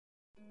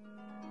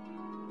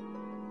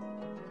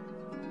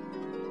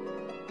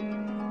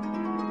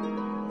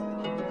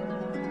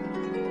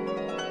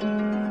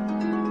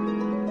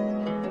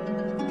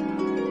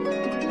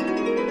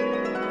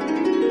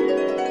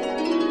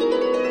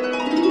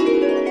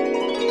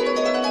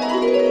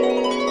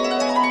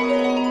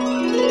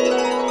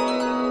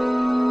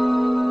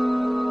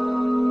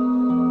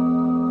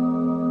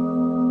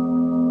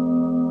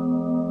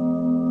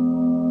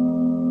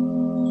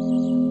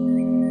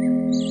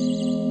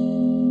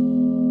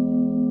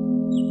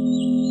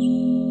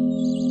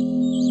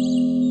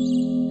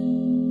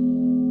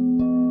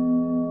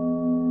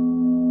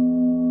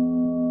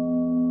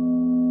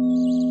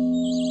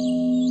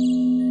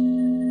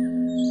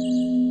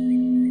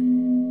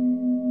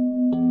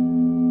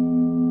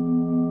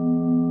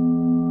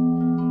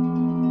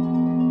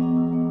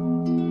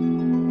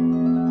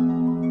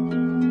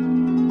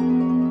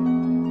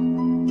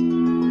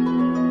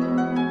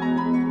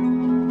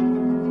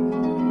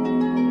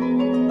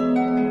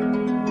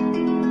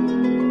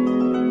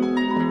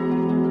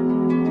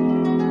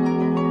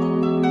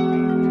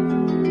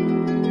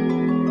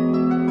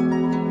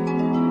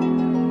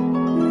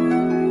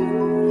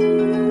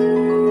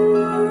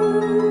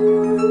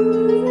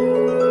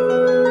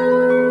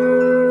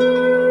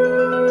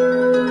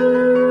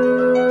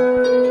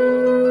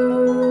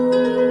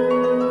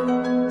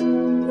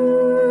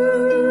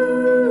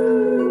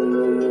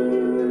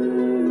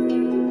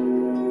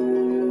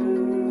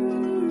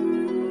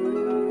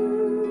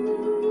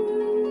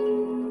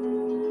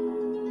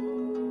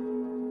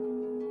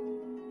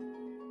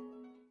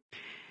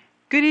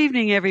Good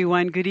evening,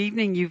 everyone. Good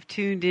evening. You've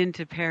tuned in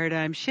to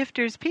Paradigm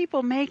Shifters,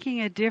 people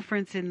making a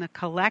difference in the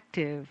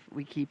collective.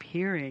 We keep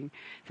hearing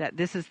that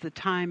this is the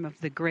time of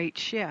the great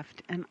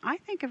shift, and I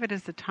think of it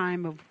as the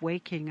time of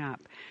waking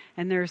up.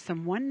 And there are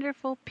some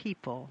wonderful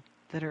people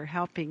that are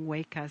helping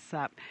wake us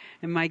up.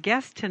 And my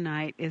guest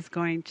tonight is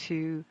going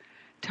to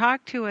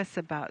talk to us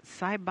about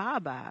Sai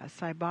Baba.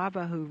 Sai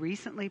Baba, who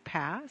recently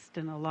passed,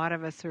 and a lot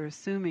of us are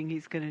assuming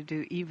he's going to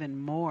do even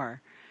more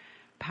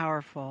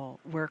powerful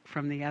work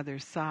from the other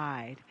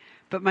side.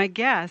 But my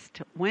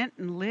guest went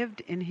and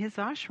lived in his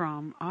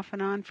ashram off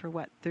and on for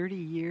 30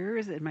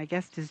 years? And my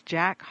guest is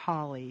Jack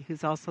Hawley,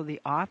 who's also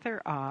the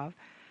author of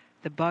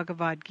the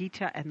Bhagavad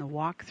Gita and the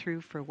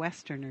Walkthrough for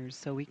Westerners,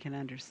 so we can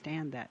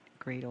understand that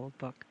great old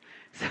book.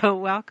 So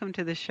welcome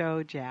to the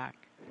show, Jack.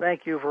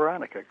 Thank you,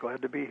 Veronica.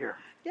 Glad to be here.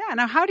 Yeah,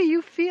 now how do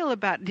you feel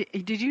about,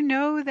 did you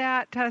know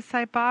that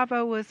Sai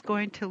Baba was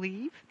going to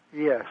leave?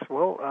 Yes,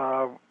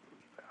 well,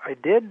 I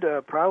did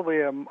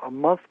probably a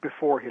month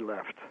before he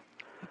left.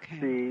 Okay.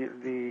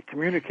 The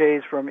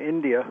communiques from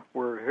India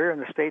were here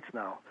in the States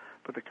now,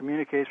 but the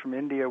communiques from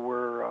India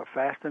were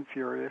fast and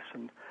furious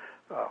and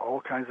all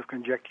kinds of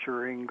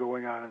conjecturing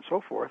going on and so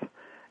forth.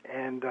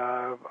 And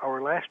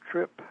our last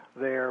trip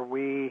there,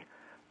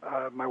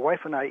 my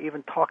wife and I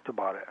even talked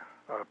about it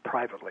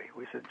privately.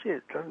 We said, gee,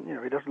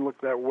 he doesn't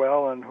look that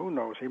well, and who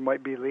knows, he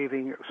might be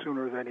leaving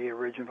sooner than he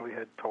originally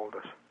had told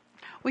us.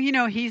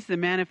 Well, he's the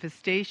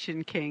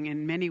manifestation king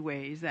in many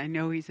ways. I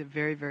know he's a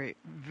very, very,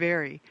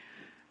 very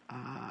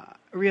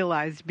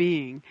realized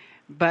being.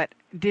 But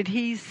did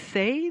he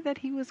say that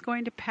he was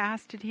going to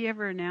pass? Did he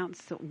ever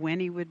announce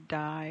when he would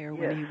die or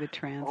when he would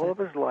transit? All of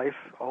his life,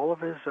 all of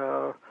his,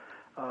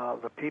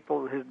 the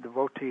people, his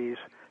devotees,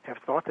 have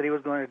thought that he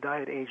was going to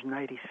die at age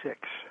 96.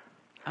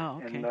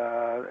 Oh, okay.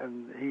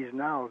 And he's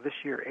now, this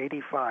year,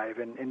 85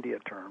 in India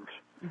terms.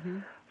 Mm-hmm.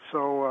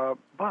 So,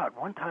 but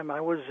one time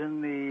I was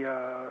in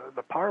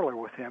the parlor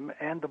with him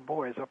and the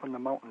boys up on the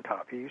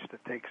mountaintop. He used to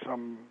take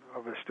some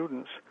of his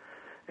students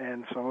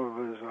and some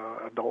of his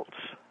adults,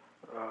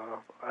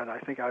 and I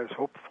think I was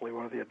hopefully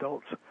one of the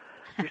adults.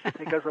 He used to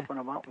take us up on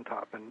a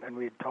mountaintop and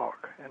we'd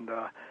talk. And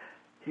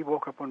he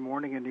woke up one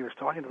morning and he was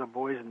talking to the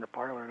boys in the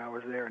parlor, and I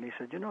was there, and he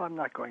said, I'm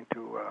not going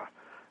to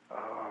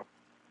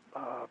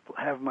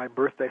have my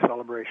birthday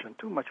celebration.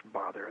 Too much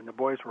bother. And the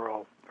boys were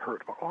all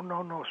hurt. Oh,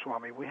 no,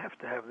 Swami, we have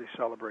to have this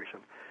celebration.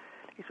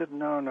 He said,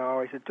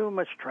 no. He said, too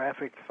much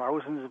traffic,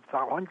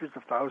 hundreds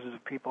of thousands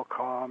of people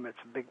come. It's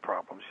a big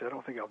problem. He said, I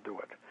don't think I'll do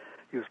it.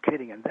 He was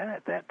kidding. And then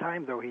at that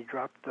time, though, he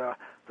dropped the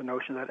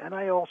notion that, and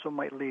I also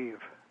might leave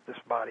this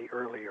body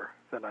earlier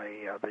than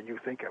you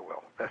think I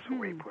will. That's the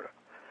way he put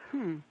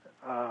it.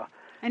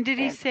 And did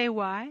he say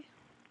why?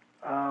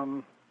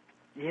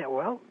 Yeah,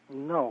 well,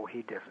 no,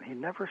 he doesn't. He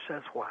never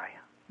says why.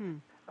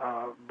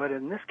 But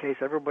in this case,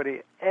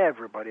 everybody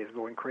is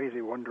going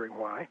crazy wondering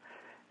why.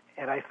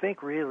 And I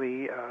think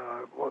really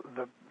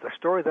the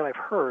story that I've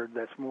heard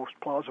that's most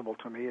plausible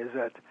to me is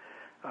that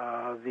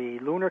the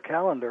lunar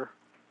calendar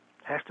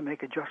has to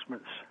make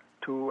adjustments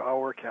to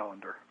our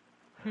calendar.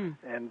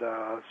 And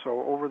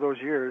so over those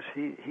years,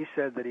 he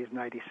said that he's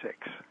 96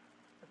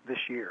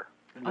 this year.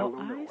 In the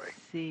lunar way.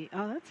 See.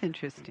 Oh, that's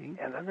interesting.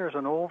 And then there's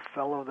an old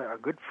fellow there, a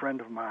good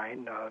friend of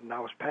mine,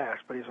 now has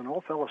passed, but he's an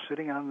old fellow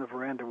sitting on the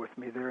veranda with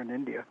me there in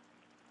India,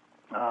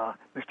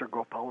 Mr.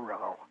 Gopal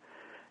Rao.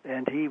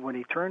 And when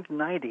he turned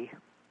 90,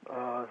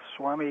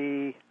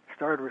 Swami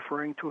started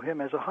referring to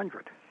him as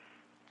 100.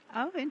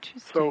 Oh,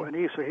 interesting. So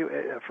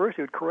at first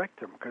he would correct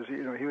him because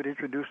he would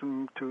introduce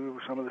him to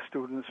some of the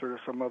students or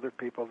some other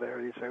people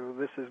there. He'd say, "Well,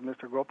 this is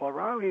Mr. Gopal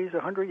Rao. He's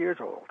 100 years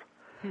old."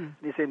 And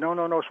he said, no,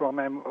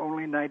 Swami, I'm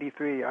only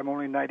 93, I'm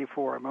only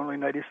 94, I'm only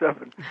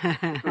 97.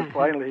 So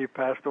finally he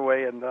passed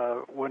away, and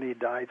when he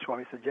died,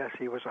 Swami said, yes,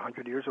 he was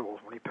 100 years old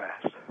when he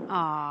passed.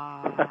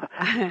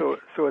 Aww.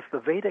 So it's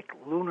the Vedic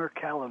lunar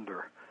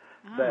calendar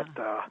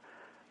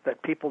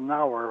that people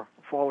now are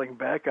falling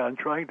back on,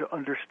 trying to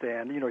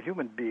understand,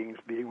 human beings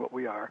being what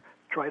we are,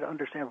 try to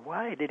understand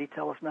why did he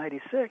tell us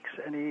 96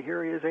 and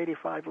here he is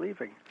 85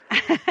 leaving.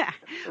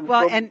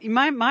 Well, and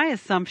my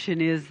assumption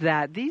is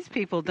that these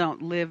people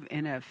don't live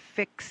in a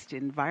fixed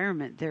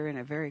environment. They're in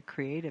a very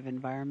creative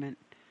environment.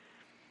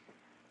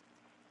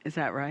 Is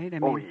that right? I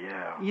mean,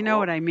 yeah. You know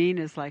what I mean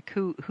is like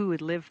who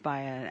would live by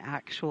an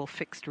actual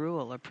fixed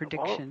rule or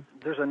prediction?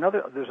 Well,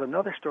 there's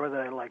another story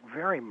that I like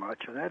very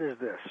much, and that is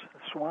this.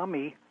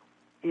 Swami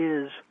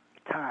is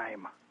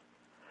time.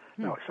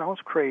 Now, it sounds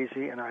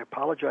crazy, and I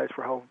apologize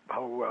for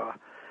how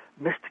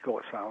mystical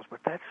it sounds, but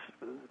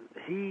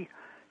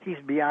he's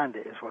beyond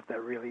it is what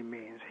that really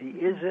means. He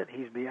is it,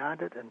 he's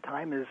beyond it, and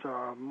time is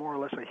more or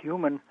less a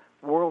human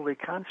worldly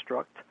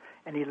construct,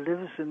 and he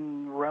lives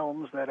in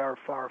realms that are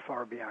far,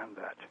 far beyond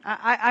that.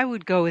 I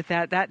would go with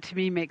that. That to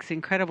me makes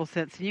incredible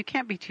sense. And you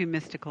can't be too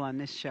mystical on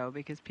this show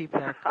because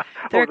people are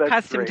they're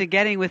accustomed to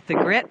getting with the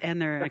grit,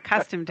 and they're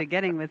accustomed to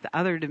getting with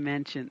other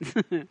dimensions.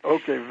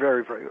 Okay,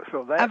 very, very good.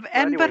 So that.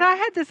 Anyway. But I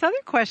had this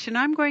other question.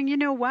 I'm going, you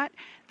know what?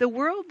 The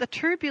world, the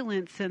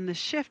turbulence and the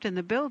shift and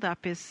the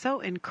buildup is so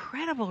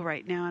incredible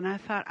right now. And I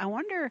thought, I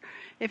wonder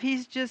if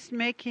he's just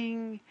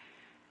making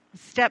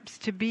steps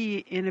to be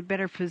in a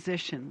better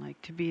position, like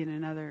to be in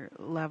another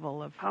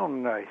level of. How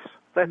nice.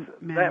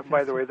 That,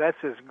 by the way, that's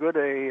as good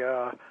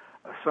a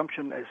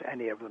assumption as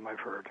any of them I've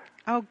heard.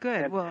 Oh,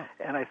 good.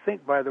 And I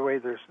think, by the way,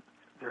 there's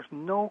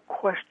no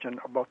question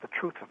about the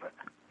truth of it.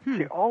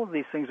 See, all of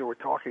these things that we're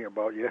talking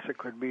about, yes, it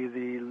could be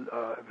the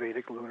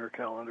Vedic lunar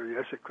calendar,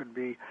 yes, it could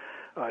be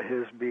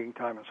his being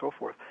time and so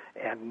forth,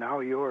 and now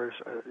yours,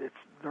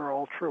 they're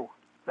all true.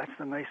 That's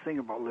the nice thing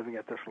about living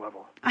at this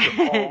level.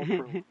 They're all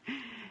true.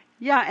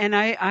 Yeah, and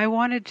I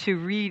wanted to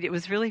read, it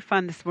was really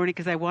fun this morning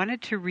because I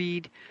wanted to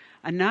read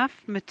enough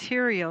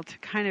material to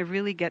kind of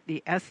really get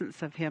the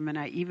essence of him, and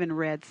I even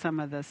read some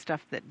of the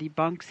stuff that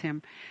debunks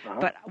him.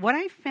 But what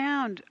I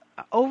found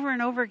over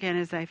and over again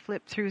as I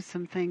flipped through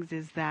some things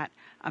is that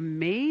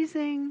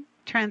amazing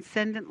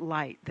transcendent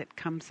light that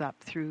comes up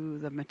through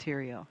the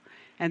material.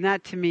 And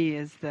that to me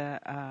is the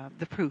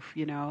proof,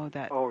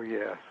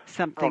 that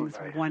something's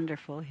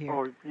wonderful here.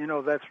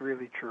 Oh, that's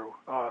really true.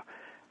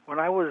 When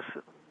I was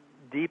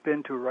deep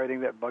into writing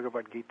that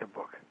Bhagavad Gita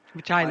book,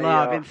 which I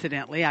love,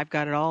 incidentally. I've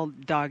got it all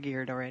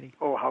dog-eared already.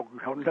 Oh,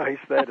 how nice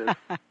that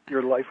is.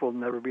 Your life will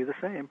never be the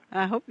same.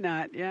 I hope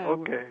not, yeah.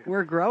 Okay.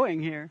 We're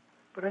growing here.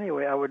 But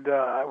anyway, I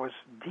was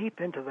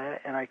deep into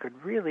that, and I could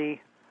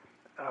really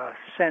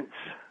sense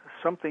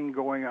something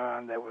going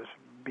on that was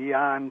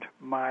beyond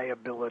my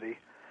ability,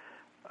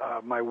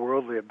 my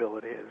worldly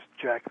ability as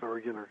Jack the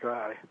regular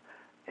guy,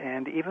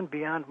 and even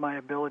beyond my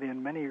ability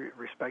in many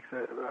respects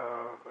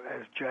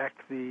as Jack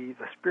the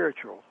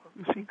spiritual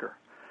seeker.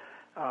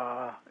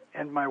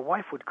 And my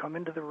wife would come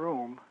into the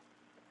room,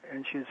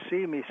 and she'd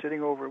see me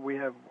sitting over. We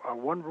have a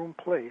one-room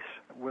place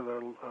with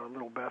a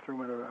little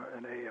bathroom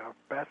and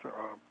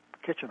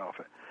a kitchen off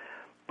it.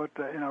 But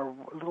in our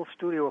little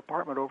studio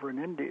apartment over in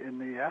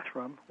the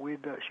ashram,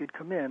 she'd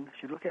come in.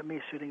 She'd look at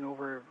me sitting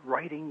over,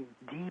 writing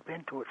deep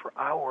into it for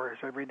hours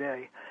every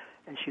day,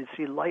 and she'd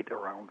see light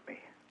around me.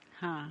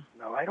 Huh.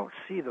 Now I don't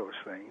see those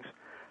things,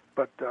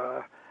 but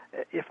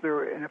if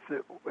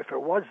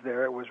it was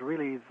there, it was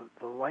really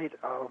the light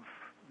of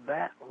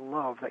that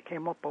love that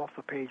came up off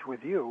the page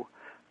with you,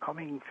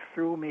 coming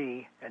through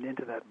me and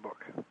into that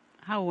book.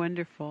 How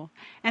wonderful.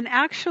 And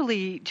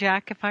actually,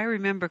 Jack, if I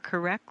remember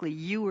correctly,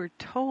 you were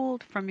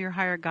told from your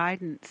higher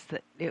guidance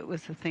that it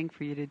was the thing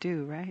for you to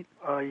do, right?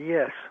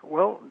 Yes.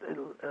 Well,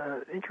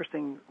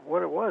 interesting.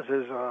 What it was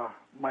is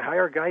my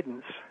higher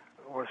guidance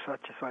was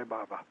Sai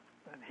Baba.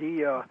 And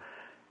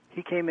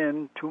he came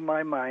into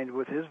my mind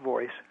with his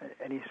voice,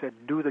 and he said,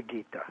 do the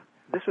Gita.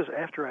 This was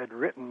after I'd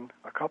written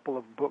a couple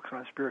of books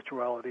on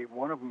spirituality,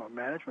 one of them a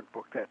management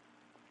book that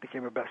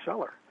became a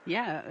bestseller.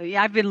 Yeah,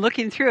 I've been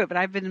looking through it, but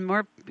I've been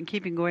more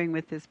keeping going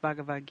with this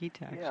Bhagavad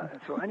Gita, actually. Yeah,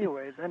 and so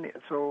anyway,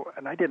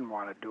 and I didn't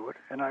want to do it,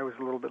 and I was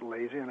a little bit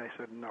lazy, and I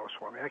said, no,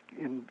 Swami.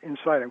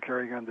 Inside I'm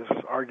carrying on this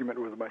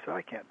argument with him. I said,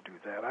 I can't do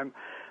that.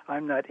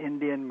 I'm not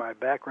Indian. My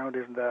background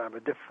isn't that.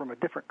 I'm from a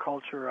different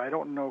culture. I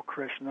don't know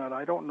Krishna.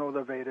 I don't know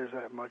the Vedas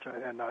that much,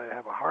 and I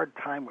have a hard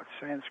time with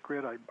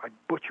Sanskrit. I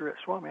butcher it.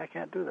 Swami, I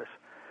can't do this.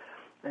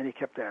 And he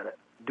kept at it.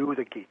 Do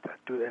the Gita.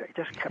 Do that. It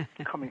just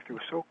kept coming through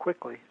so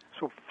quickly,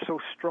 so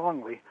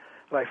strongly,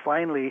 that I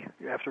finally,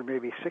 after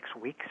maybe 6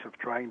 weeks of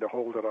trying to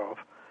hold it off,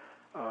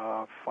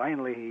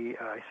 finally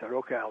I said,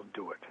 okay, I'll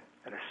do it.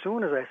 And as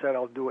soon as I said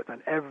I'll do it,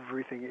 then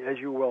everything, as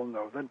you well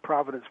know, then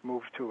Providence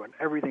moved too, and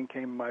everything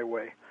came my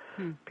way.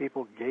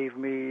 People gave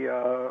me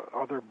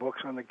other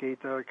books on the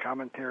Gita,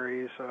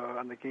 commentaries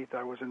on the Gita.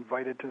 I was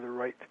invited to the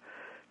right,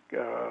 as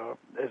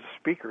a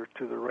speaker,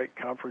 to the right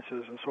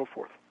conferences and so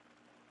forth.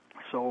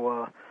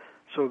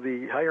 So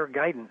the higher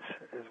guidance,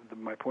 is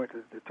my point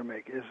to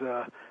make, is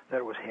that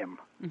it was him.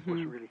 It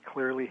was really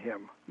clearly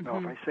him. Now,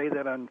 if I say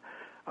that on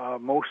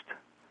most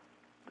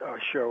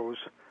shows,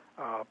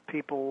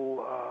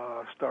 people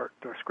start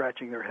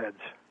scratching their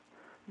heads.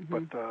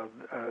 But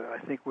I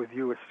think with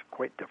you, it's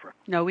quite different.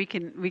 No, we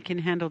can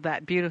handle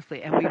that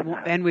beautifully,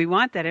 and we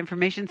want that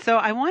information. So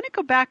I want to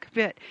go back a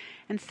bit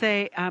and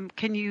say,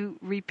 can you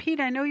repeat?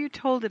 I know you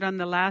told it on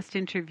the last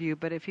interview,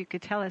 but if you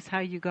could tell us how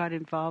you got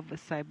involved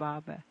with Sai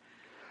Baba.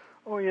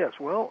 Oh yes,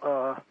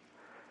 well,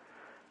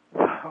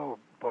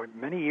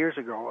 many years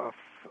ago,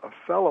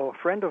 a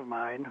friend of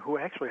mine who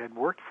actually had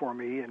worked for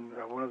me in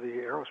one of the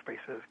aerospace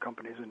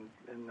companies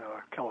in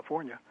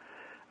California,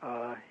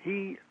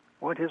 he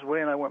went his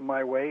way and I went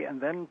my way, and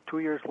then 2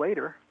 years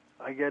later,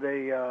 I get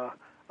a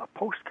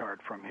postcard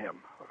from him,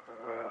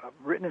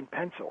 written in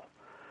pencil,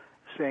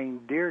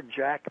 saying, "Dear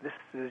Jack, this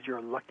is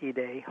your lucky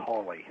day,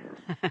 Hawley."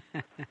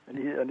 And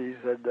he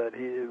said that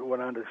he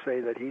went on to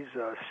say that he's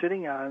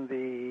sitting on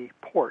the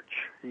porch.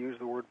 He used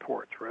the word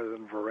porch rather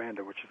than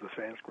veranda, which is the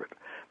Sanskrit.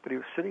 But he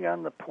was sitting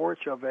on the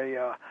porch of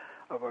a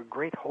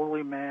great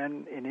holy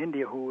man in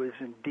India who is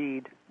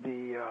indeed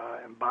the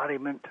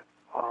embodiment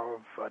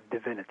of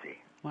divinity.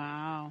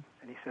 Wow.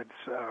 And he said,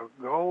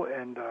 go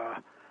and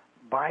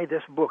buy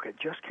this book. It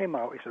just came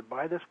out. He said,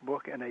 buy this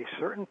book in a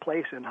certain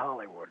place in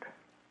Hollywood.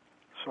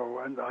 So,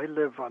 and I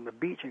live on the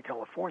beach in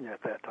California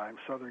at that time,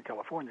 Southern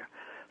California.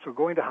 So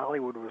going to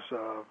Hollywood was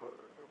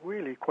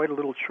really quite a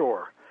little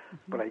chore.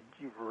 Mm-hmm. But I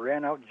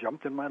ran out,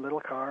 jumped in my little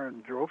car,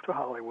 and drove to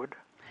Hollywood.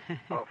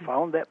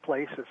 Found that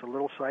place. It's a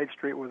little side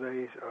street with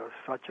a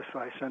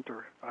Sai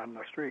Center on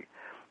the street.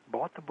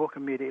 Bought the book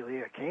immediately.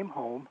 I came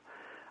home.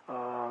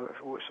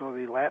 So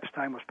the lapse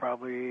time was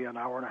probably an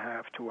hour and a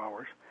half, 2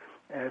 hours.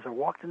 As I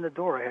walked in the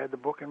door, I had the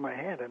book in my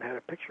hand and had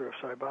a picture of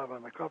Sai Baba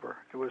on the cover.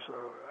 It was,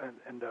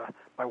 and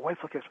my wife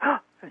looked at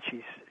us, and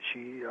she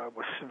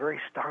was very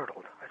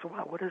startled. I said,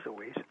 "Wow, what is it,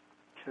 Louise?"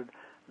 She said,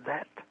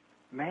 "That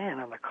man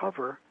on the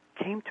cover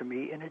came to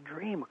me in a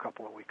dream a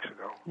couple of weeks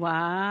ago."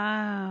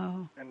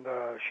 Wow. And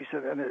she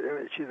said,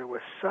 it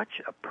was such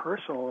a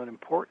personal and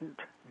important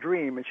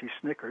dream, and she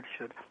snickered.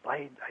 She said,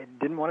 I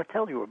didn't want to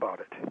tell you about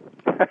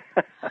it.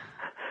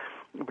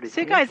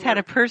 So you guys had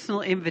a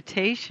personal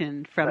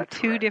invitation from That's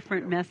two correct.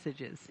 different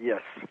messages.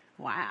 Yes.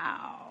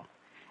 Wow.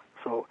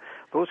 So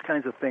those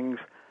kinds of things,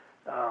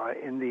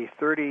 in the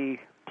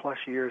 30-plus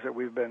years that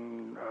we've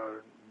been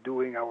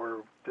doing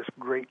this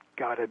great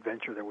God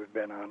adventure that we've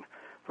been on,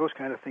 those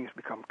kind of things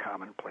become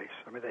commonplace.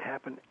 I mean, they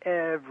happen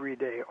every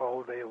day,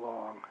 all day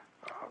long,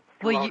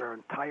 throughout our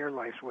entire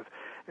lives,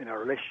 in our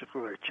relationships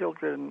with our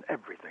children,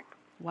 everything.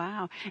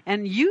 Wow.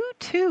 And you,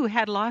 too,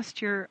 had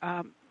lost your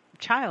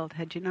child,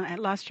 had you not? Had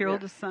lost your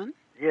oldest son?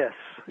 Yes.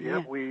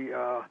 Yeah.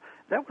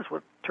 That was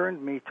what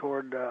turned me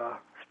toward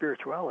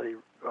spirituality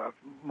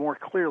more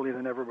clearly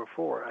than ever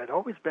before. I'd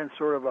always been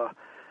sort of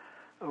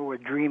a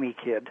dreamy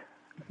kid,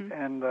 mm-hmm.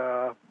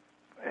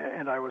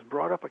 and I was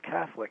brought up a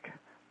Catholic.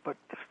 But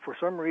for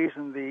some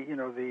reason,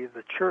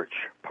 the church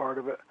part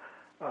of it,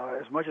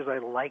 as much as I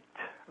liked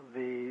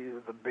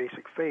the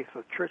basic faith,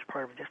 the church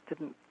part of it just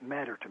didn't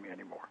matter to me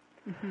anymore.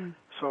 Mm-hmm.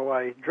 So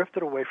I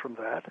drifted away from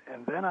that,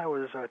 and then I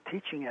was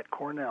teaching at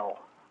Cornell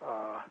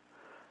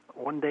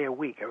 1 day a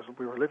week.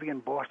 We were living in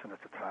Boston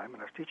at the time,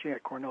 and I was teaching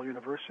at Cornell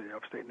University,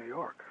 upstate New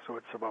York. So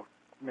it's about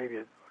maybe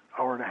an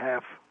hour and a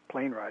half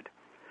plane ride,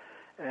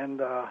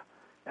 and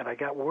I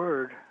got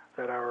word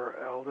that our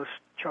eldest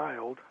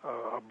child,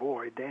 a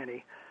boy,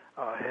 Danny,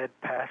 had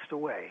passed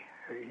away.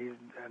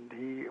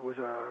 It was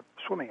a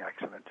swimming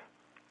accident.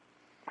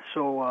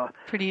 So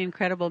pretty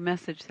incredible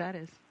message that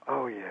is.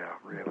 Oh yeah,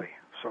 really.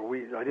 So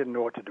I didn't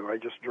know what to do. I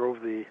just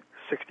drove the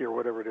 60 or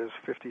whatever it is,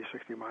 50,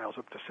 60 miles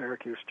up to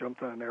Syracuse,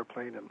 jumped on an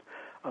airplane, and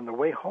on the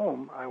way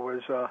home, I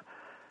was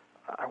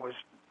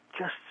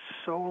just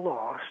so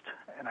lost,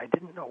 and I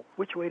didn't know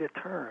which way to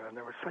turn, and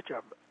there was such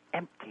a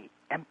empty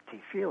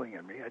feeling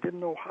in me. I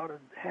didn't know how to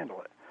handle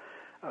it.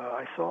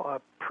 I saw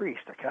a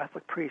priest, a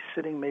Catholic priest,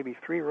 sitting maybe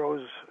 3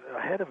 rows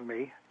ahead of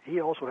me.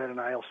 He also had an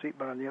aisle seat,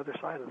 but on the other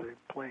side of the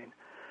plane.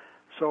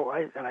 So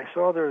I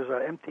saw there was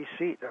an empty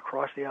seat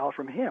across the aisle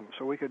from him,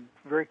 so we could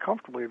very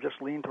comfortably have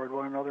just leaned toward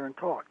one another and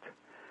talked.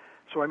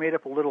 So I made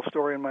up a little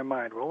story in my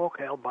mind. Well,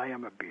 okay, I'll buy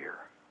him a beer.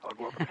 I'll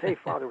go up and say, "Hey,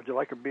 Father, would you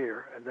like a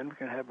beer?" And then we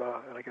can have,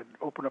 and I could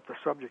open up the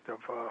subject of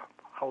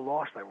how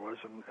lost I was,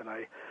 and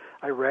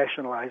I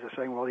rationalized it,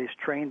 saying, well, he's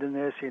trained in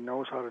this, he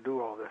knows how to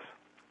do all this.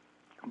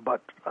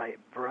 But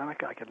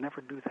Veronica, I could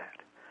never do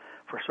that.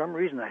 For some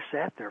reason, I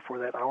sat there for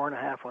that hour and a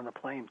half on the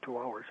plane, 2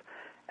 hours,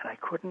 and I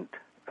couldn't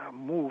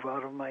move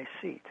out of my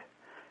seat.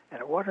 And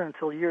it wasn't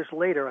until years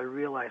later I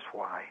realized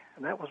why,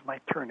 and that was my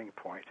turning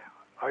point.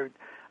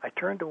 I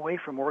turned away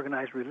from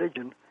organized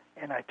religion,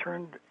 and I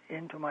turned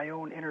into my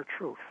own inner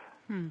truth,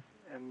 and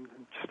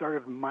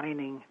started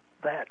mining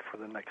that for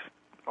the next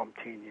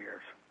umpteen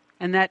years.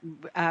 And that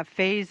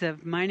phase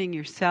of mining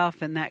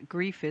yourself and that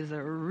grief is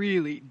a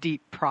really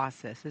deep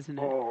process, isn't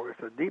it? Oh,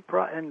 it's a deep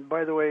process. And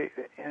by the way,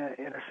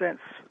 in a sense,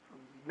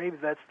 maybe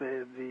that's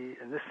the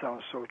and this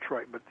sounds so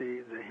trite, but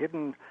the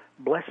hidden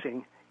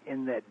blessing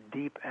in that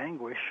deep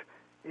anguish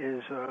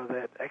is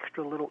that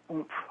extra little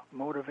oomph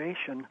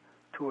motivation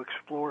to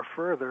explore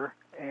further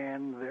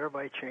and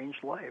thereby change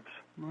lives.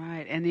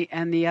 Right.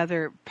 And the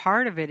other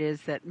part of it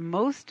is that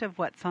most of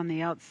what's on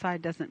the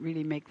outside doesn't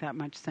really make that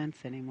much sense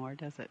anymore,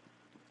 does it?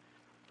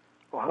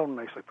 Well, how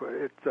nicely put.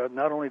 It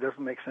not only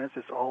doesn't make sense,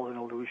 it's all an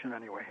illusion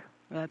anyway.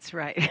 That's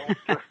right.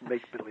 Just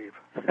make-believe.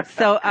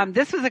 So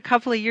this was a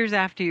couple of years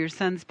after your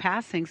son's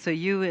passing, so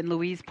you and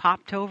Louise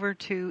popped over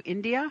to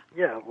India?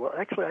 Yeah, well,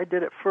 actually, I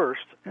did it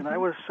first, and I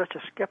was such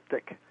a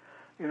skeptic.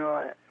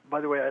 By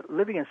the way,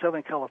 living in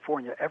Southern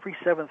California, every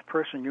 7th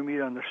person you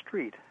meet on the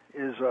street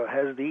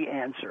has the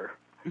answer.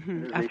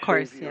 Of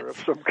course, yes. Of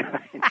some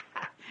kind.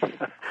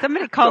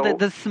 Somebody called it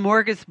the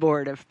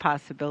smorgasbord of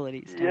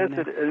possibilities. Yes,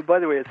 by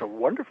the way, it's a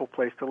wonderful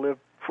place to live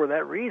for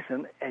that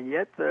reason, and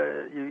yet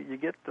you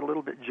get a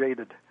little bit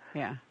jaded.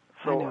 Yeah.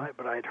 So,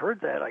 but I'd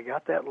heard that. I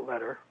got that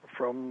letter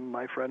from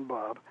my friend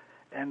Bob,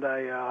 and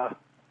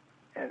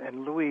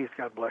and Louise,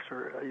 God bless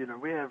her.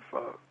 We have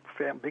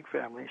big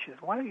family. She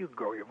said, "Why don't you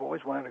go? You've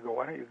always wanted to go.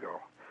 Why don't you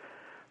go?"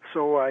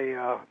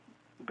 So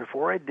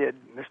before I did,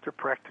 Mr.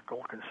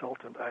 Practical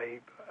Consultant, I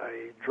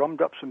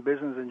drummed up some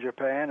business in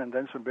Japan, and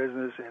then some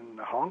business in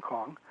Hong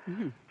Kong,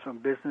 some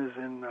business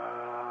in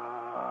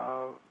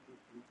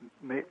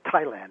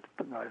Thailand,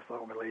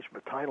 not Malaysia,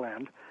 but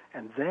Thailand,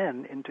 and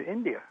then into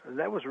India. And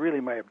that was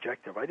really my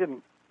objective.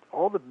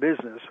 All the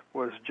business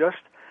was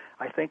just,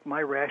 I think,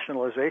 my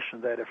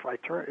rationalization that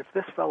if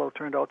this fellow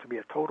turned out to be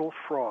a total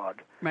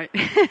fraud, right,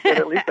 that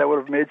at least I would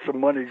have made some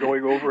money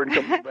going over and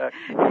coming back.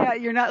 Yeah,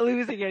 you're not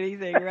losing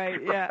anything,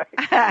 right? Yeah.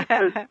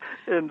 Right.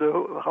 And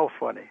how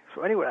funny.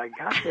 So anyway, I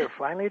got there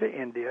finally to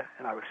India,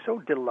 and I was so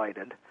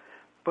delighted.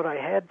 But I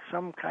had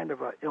some kind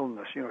of a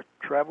illness,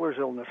 traveler's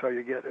illness, how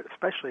you get it,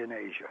 especially in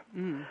Asia.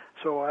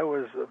 So I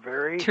was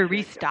very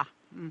Turista.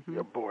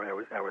 Yeah, boy, I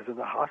was in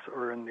the hospital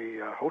or in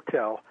the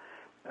hotel,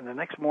 and the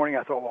next morning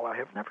I thought, well, I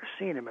have never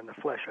seen him in the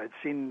flesh. I'd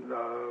seen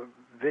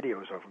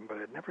videos of him, but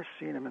I'd never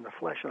seen him in the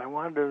flesh, and I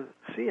wanted to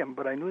see him,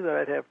 but I knew that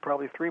I'd have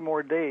probably 3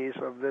 more days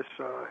of this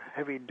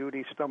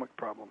heavy-duty stomach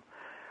problem.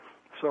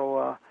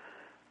 So,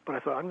 but I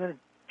thought, I'm going to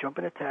jump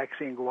in a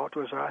taxi and go out to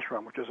his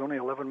ashram, which is only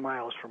 11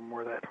 miles from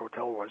where that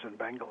hotel was in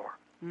Bangalore.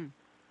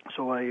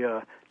 So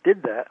I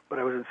did that, but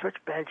I was in such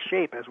bad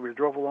shape as we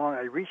drove along.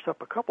 I reached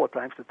up a couple of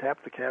times to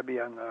tap the cabbie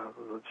on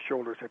the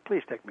shoulder and say,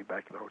 please take me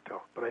back to the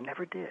hotel. But I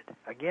never did.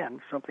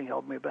 Again, something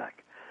held me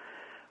back.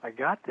 I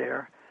got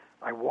there.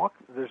 I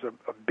walked. There's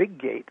a big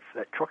gate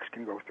that trucks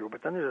can go through,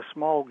 but then there's a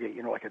small gate,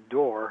 like a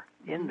door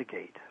in the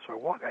gate.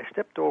 So I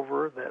stepped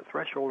over that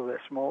threshold of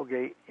that small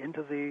gate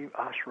into the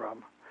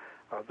ashram.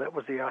 That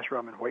was the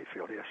ashram in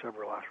Whitefield. He has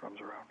several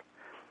ashrams around.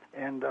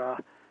 And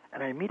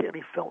I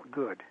immediately felt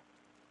good.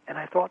 And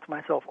I thought to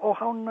myself, oh,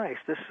 how nice.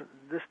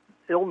 This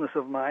illness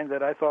of mine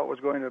that I thought was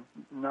going to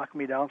knock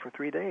me down for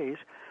 3 days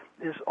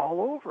is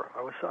all over.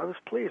 I was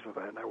pleased with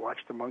that. And I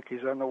watched the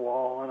monkeys on the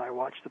wall, and I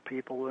watched the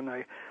people,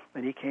 and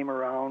he came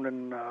around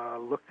and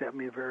looked at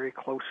me very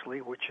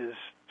closely, which is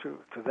to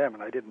them,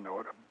 and I didn't know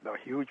it, a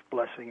huge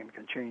blessing and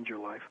can change your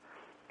life.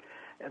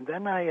 And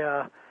then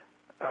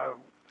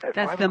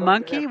that's the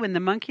monkey? When the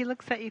monkey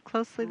looks at you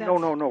closely? No,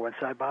 when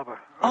Sai Baba.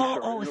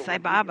 Sai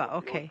Baba,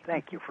 okay.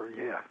 Thank you for,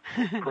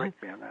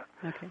 correct me on that.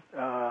 Okay.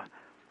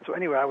 So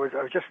anyway, I was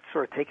just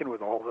sort of taken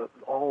with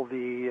all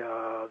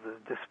the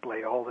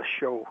display, all the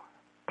show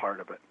part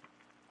of it.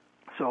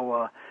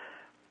 So,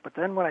 but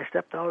then when I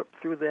stepped out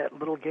through that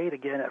little gate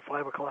again at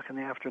 5 o'clock in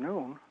the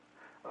afternoon,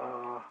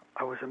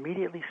 I was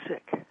immediately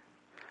sick.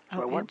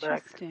 So I went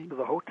back to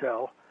the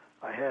hotel.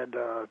 I had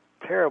a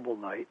terrible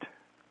night,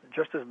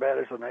 just as bad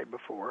as the night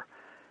before.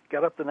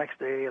 Got up the next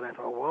day, and I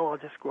thought, well, I'll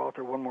just go out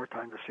there one more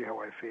time to see how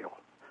I feel.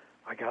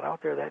 I got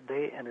out there that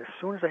day, and as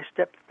soon as I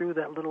stepped through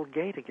that little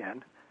gate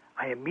again,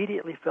 I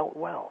immediately felt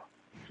well.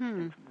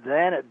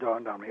 Then it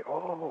dawned on me,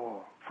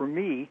 for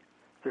me,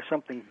 there's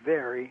something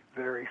very,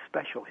 very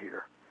special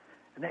here.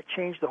 And that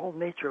changed the whole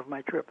nature of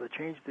my trip.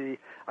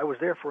 I was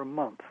there for a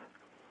month,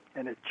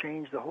 and it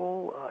changed the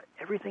whole,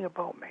 everything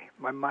about me.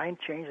 My mind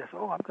changed. I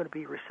thought, I'm going to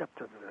be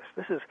receptive to this.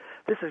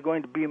 This is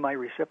going to be my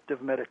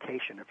receptive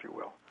meditation, if you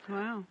will.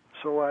 Wow.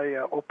 So I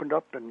opened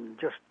up and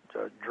just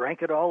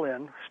drank it all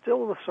in,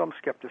 still with some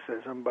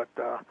skepticism, but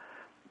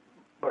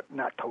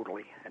not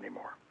totally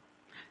anymore.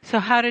 So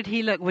how did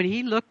he look? When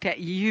he looked at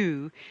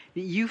you,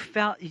 did you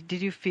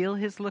feel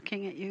his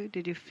looking at you?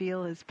 Did you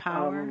feel his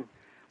power?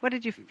 What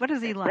is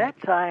he like? At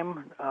that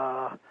time,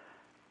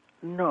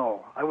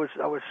 no. I was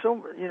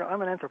so,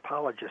 I'm an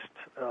anthropologist,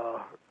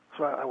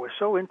 so I was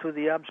so into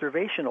the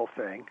observational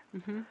thing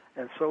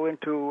and so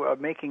into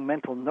making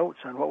mental notes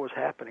on what was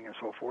happening and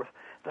so forth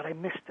that I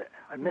missed it.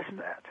 I missed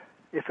that.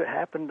 If it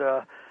happened,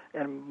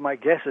 and my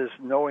guess is,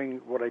 knowing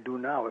what I do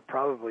now, it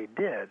probably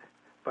did,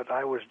 but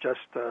I was just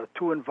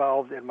too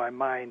involved in my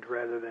mind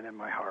rather than in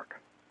my heart.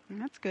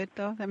 That's good,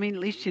 though. I mean, at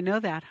least you know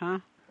that, huh?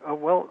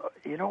 Well,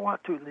 you know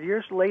what? 2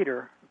 years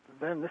later,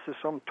 then this is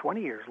some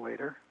 20 years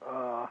later,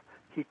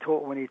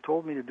 when he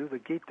told me to do the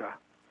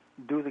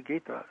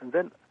Gita, and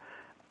then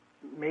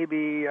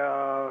maybe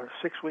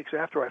 6 weeks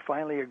after I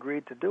finally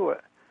agreed to do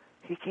it,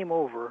 he came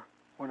over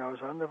when I was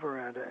on the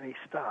veranda, and he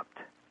stopped.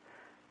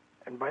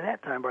 And by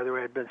that time, by the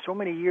way, I'd been so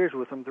many years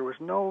with him, there was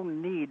no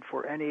need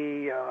for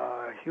any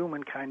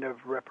human kind of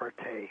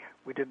repartee.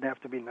 We didn't have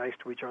to be nice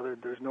to each other.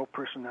 There's no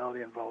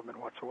personality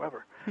involvement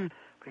whatsoever. But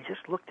he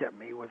just looked at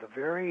me with a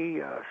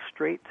very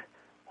straight,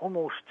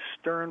 almost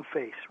stern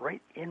face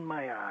right in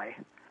my eye,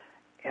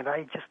 and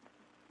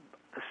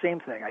the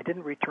same thing. I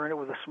didn't return it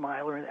with a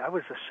smile or anything. I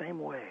was the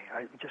same way.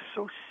 I just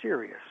so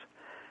serious.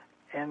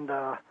 And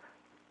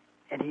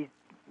he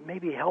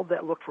maybe held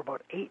that look for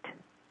about 8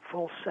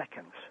 full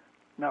seconds.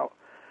 Now,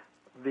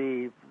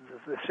 the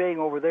saying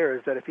over there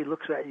is that if he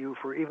looks at you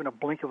for even a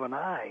blink of an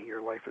eye,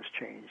 your life has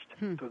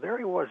changed. So there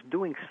he was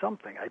doing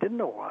something. I didn't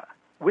know what.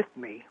 with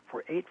me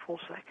for 8 full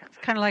seconds. It's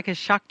kind of like a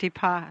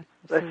Shaktipat.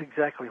 That's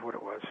exactly what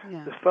it was.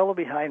 Yeah. This fellow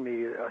behind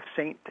me, a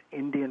Saint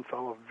Indian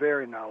fellow,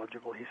 very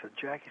knowledgeable, he said,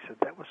 Jack, he said,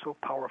 that was so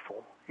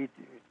powerful. He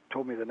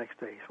told me the next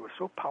day, he said, it was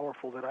so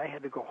powerful that I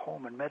had to go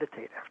home and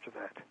meditate after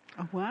that.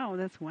 Oh, wow,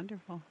 that's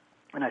wonderful.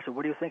 And I said,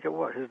 what do you think it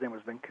was? His name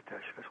was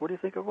Venkatesh. I said, what do you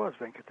think it was,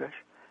 Venkatesh?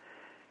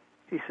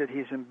 He said,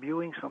 he's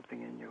imbuing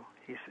something in you.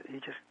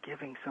 He's just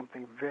giving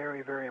something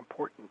very, very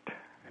important,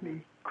 and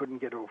he couldn't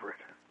get over it.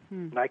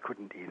 And I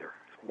couldn't either.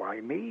 So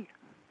why me?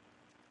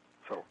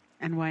 So.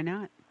 And why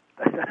not?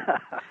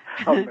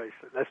 How nice.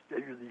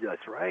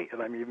 That's right,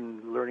 and I'm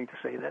even learning to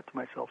say that to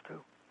myself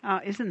too. Oh,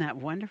 isn't that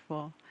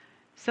wonderful?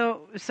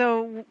 So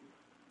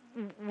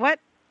what?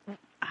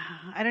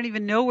 I don't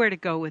even know where to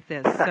go with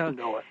this. So, I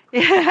know it.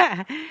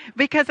 Yeah,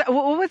 because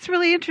what's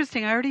really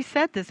interesting, I already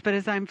said this, but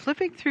as I'm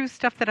flipping through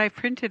stuff that I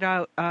printed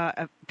out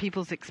of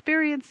people's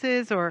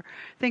experiences or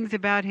things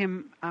about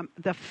him,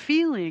 the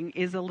feeling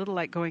is a little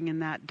like going in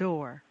that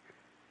door.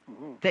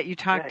 That you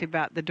talked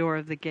about, the door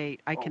of the gate.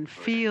 I can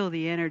feel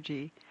the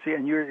energy. See,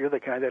 and you're the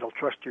kind that'll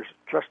trust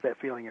that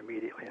feeling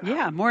immediately.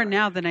 Yeah, more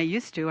now than I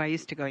used to. I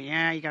used to go,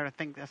 yeah, you got to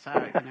think this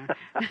out. You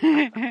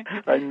know?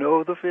 I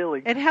know the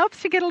feeling. It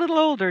helps to get a little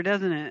older,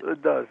 doesn't it?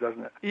 It does,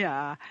 doesn't it?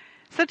 Yeah.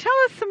 So tell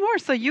us some more.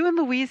 So you and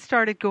Louise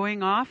started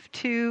going off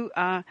to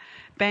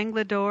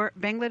Bangalore.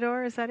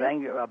 Bangalore, is that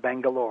it?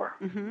 Bangalore.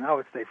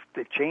 Now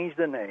they've changed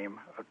the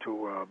name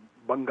to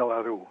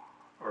Bangalore.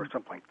 Or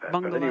something like that.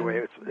 Bangalore. But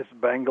anyway, it's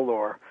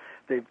Bangalore.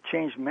 They've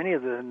changed many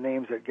of the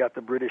names that got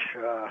the British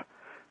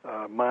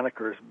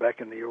monikers back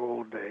in the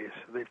old days.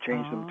 They've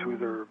changed them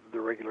to the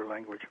regular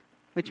language.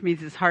 Which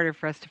means it's harder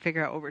for us to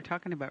figure out what we're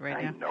talking about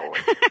right now. I know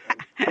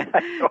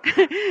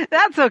it.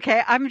 That's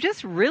okay. I'm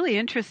just really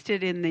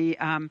interested in the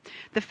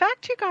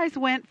fact you guys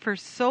went for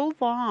so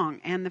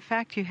long, and the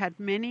fact you had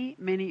many,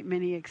 many,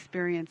 many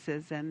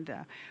experiences. And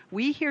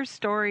we hear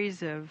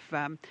stories of.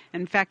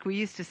 In fact, we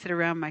used to sit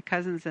around, my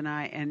cousins and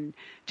I, and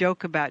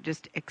joke about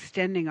just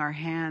extending our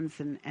hands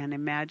and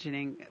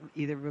imagining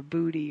either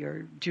vibuti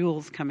or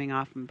jewels coming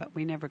off them. But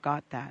we never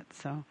got that.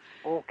 So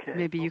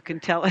maybe you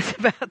can tell us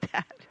about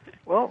that.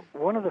 Well,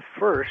 one of the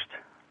first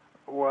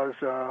was.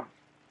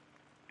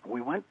 We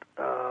went,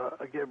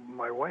 again,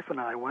 my wife and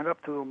I went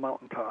up to a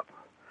mountaintop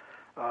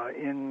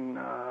in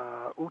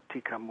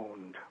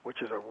Uttikamund,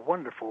 which is a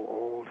wonderful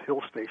old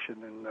hill station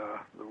in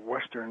the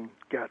western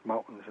Ghat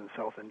Mountains in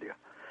South India.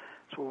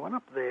 So we went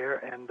up there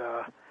and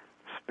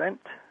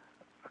spent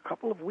a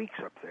couple of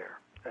weeks up there,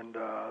 and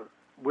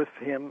with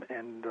him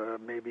and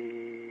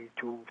maybe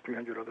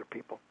 200-300 other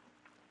people.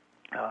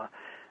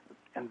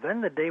 And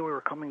then the day we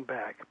were coming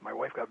back, my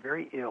wife got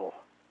very ill.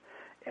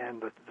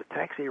 And the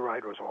taxi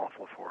ride was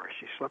awful for her.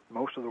 She slept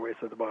most of the way.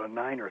 It's about a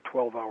 9 or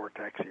 12-hour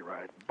taxi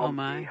ride.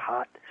 Bumpy,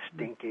 hot,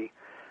 stinky.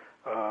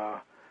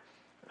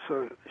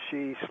 So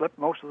she slept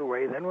most of the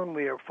way. Then when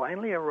we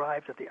finally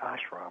arrived at the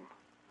ashram,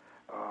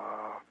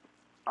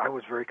 I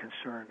was very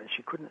concerned, and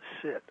she couldn't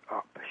sit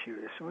up. As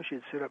soon as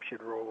she'd sit up,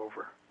 she'd roll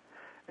over.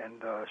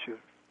 And she was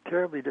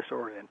terribly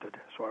disoriented,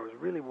 so I was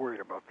really worried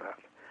about that.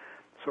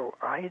 So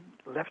I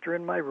left her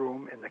in my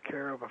room in the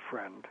care of a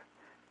friend,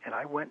 and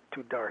I went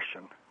to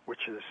darshan,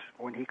 which is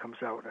when he comes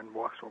out and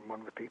walks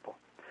among the people.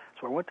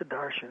 So I went to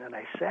darshan, and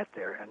I sat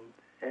there,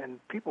 and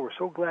people were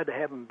so glad to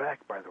have him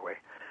back, by the way,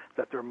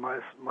 that there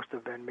must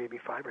have been maybe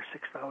 5,000 or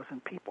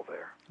 6,000 people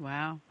there.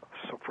 Wow.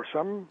 So for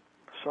some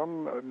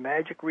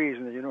magic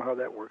reason, and you know how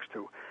that works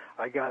too,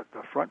 I got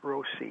the front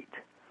row seat.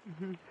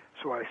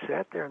 So I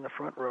sat there in the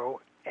front row,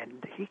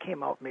 and he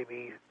came out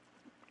maybe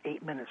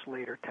 8 minutes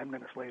later, 10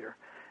 minutes later,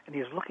 and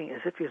he was looking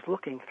as if he was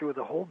looking through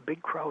the whole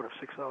big crowd of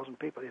 6,000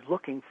 people. He's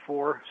looking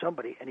for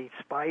somebody, and he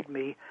spied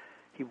me.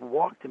 He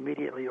walked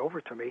immediately over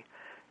to me,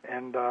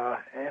 and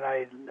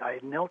I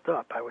knelt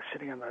up. I was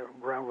sitting on the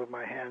ground with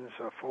my hands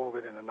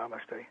folded in a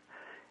namaste,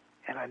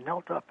 and I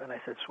knelt up, and I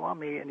said,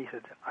 Swami, and he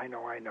said, I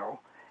know,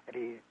 and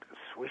he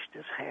swished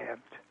his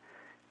hand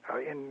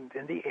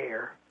in the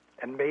air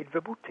and made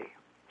vibuti.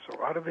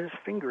 So out of his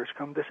fingers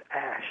come this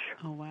ash.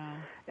 Oh, wow.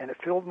 And it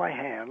filled my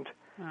hand.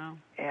 Wow.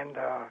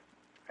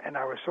 And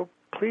I was so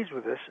pleased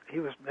with this.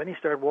 Then he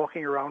started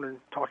walking around and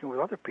talking with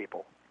other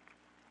people.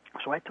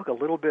 So I took a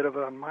little bit of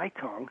it on my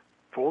tongue,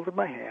 folded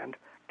my hand,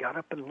 got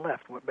up and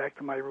left, went back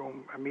to my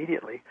room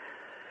immediately,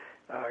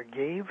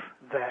 gave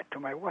that to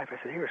my wife.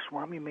 I said, here,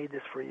 Swami made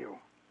this for you.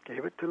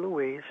 Gave it to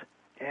Louise,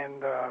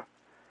 and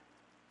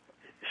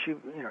she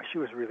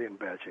was really in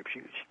bad shape.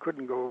 She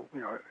couldn't go,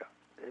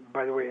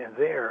 by the way, and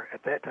there,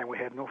 at that time, we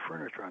had no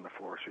furniture on the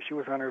floor. So she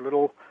was on her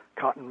little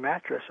cotton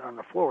mattress on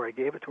the floor. I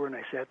gave it to her, and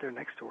I sat there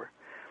next to her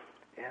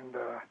and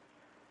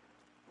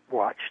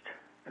watched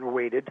and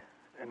waited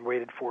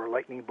for a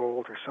lightning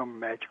bolt or some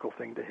magical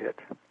thing to hit.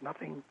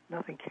 Nothing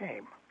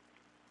came.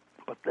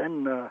 But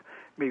then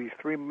maybe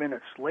 3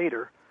 minutes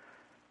later,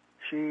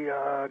 she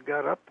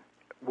got up,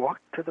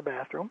 walked to the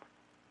bathroom,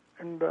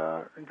 and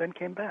then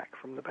came back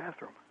from the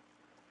bathroom.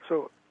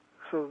 So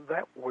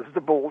that was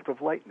the bolt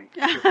of lightning.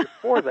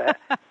 Before that,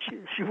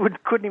 she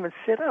couldn't even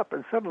sit up,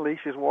 and suddenly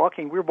she's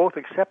walking. We were both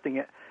accepting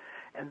it,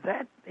 And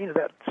that,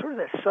 that sort of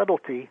that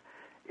subtlety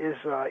is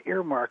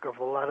earmark of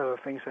a lot of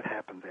the things that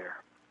happen there.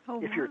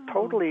 Oh, if wow. you're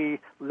totally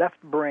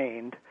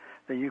left-brained,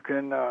 then you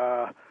can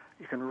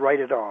write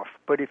it off.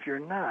 But if you're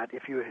not,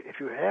 if you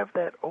have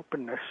that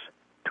openness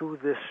to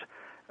this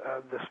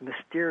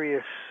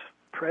mysterious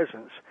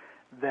presence,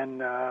 then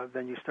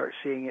you start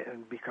seeing it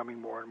and becoming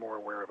more and more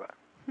aware of it.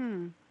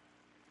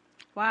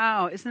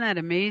 Wow, isn't that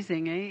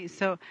amazing? Eh?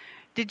 So,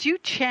 did you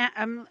chat?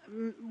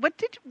 What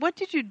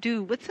did you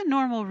do? What's a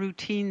normal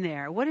routine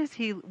there? What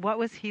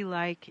was he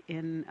like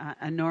in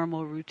a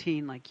normal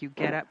routine? Like you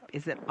get up?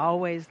 Is it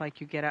always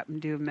like you get up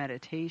and do a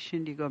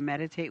meditation? Do you go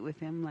meditate with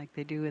him like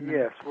they do in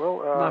the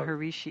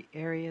Maharishi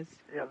areas?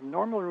 Yeah, the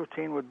normal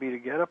routine would be to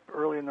get up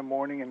early in the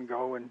morning and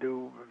go and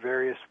do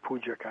various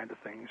puja kind of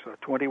things.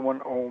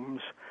 21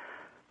 ohms.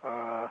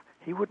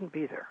 He wouldn't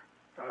be there,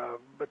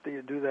 but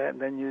you'd do that,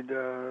 and then you'd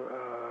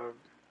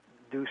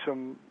do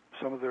some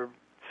of the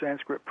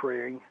Sanskrit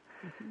praying,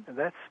 and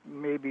that's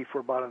maybe for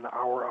about an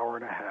hour, hour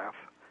and a half.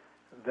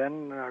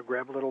 Then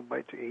grab a little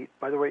bite to eat.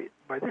 By the way,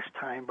 by the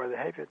time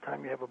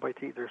you have a bite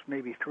to eat, there's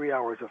maybe 3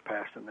 hours have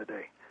passed in the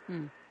day.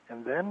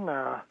 And then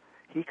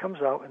he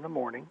comes out in the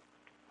morning.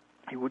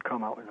 He would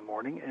come out in the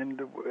morning,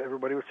 and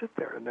everybody would sit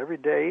there. And every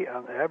day,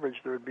 on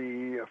average, there would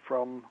be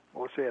from,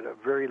 let's say, at a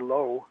very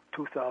low,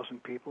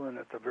 2,000 people, and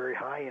at the very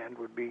high end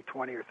would be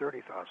 20 or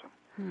 30,000.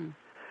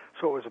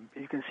 So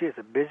you can see it's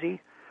a busy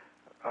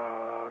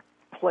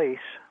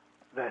place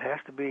that has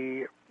to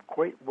be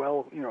quite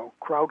well,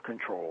 crowd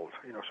controlled,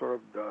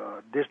 sort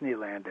of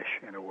Disneylandish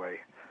in a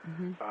way.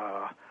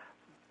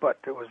 But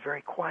it was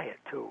very quiet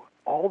too.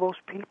 All those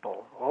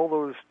people, all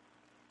those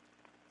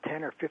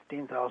 10 or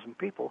 15,000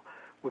 people,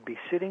 would be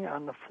sitting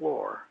on the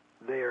floor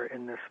there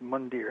in this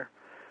mandir,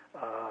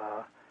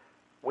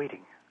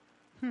 waiting,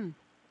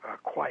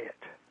 quiet.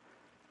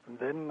 And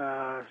then,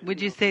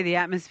 would you say the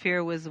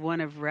atmosphere was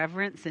one of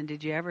reverence? And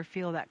did you ever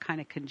feel that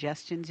kind of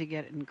congestions you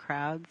get in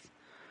crowds,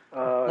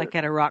 like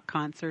at a rock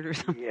concert or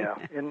something? Yeah,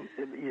 and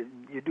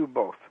you do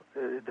both.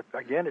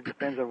 Again, it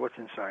depends on what's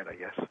inside, I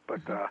guess.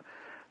 But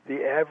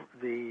the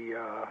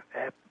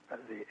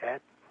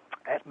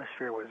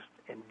atmosphere was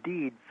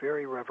indeed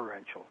very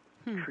reverential.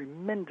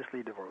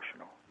 Tremendously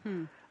devotional.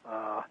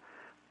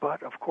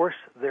 But, of course,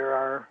 there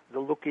are the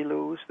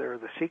looky-loos, there are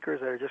the seekers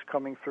that are just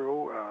coming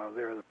through,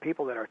 there are the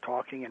people that are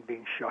talking and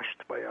being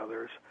shushed by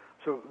others.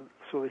 So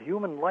the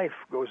human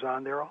life goes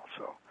on there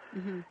also.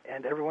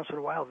 And every once in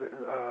a while,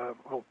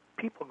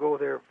 people go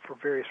there for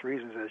various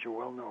reasons, as you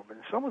well know, but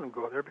some of them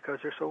go there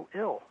because they're so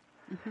ill.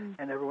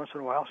 And every once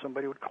in a while,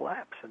 somebody would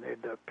collapse, and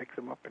they'd pick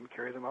them up and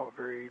carry them out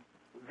very,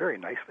 very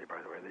nicely, by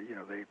the way.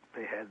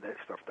 They had that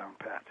stuff down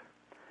pat.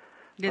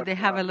 Did they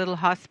have a little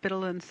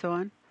hospital and so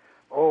on?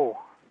 Oh,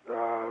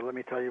 let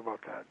me tell you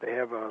about that. They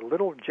have a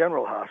little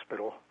general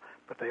hospital,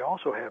 but they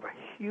also have a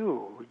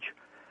huge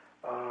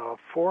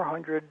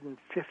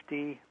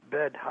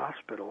 450-bed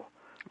hospital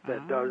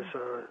that does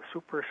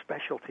super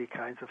specialty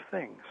kinds of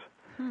things.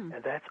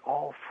 And that's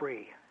all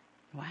free.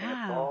 Wow. And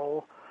it's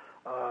all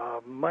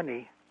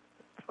money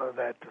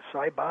that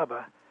Sai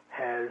Baba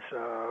has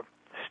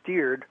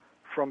steered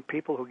from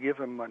people who give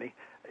him money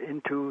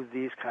into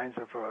these kinds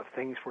of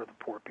things for the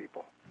poor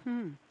people.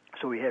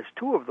 So he has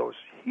 2 of those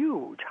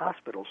huge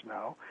hospitals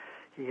now.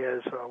 He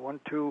has 4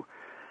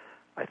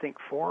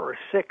 or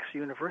 6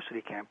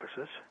 university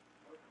campuses.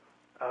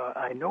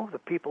 I know the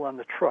people on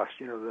the trust.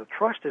 The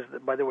trust is,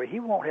 by the way, he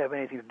won't have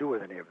anything to do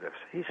with any of this.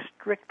 He's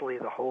strictly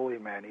the holy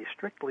man. He's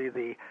strictly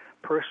the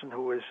person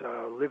who is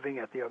living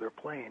at the other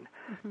plane.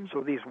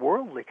 So these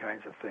worldly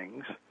kinds of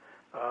things,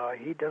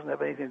 he doesn't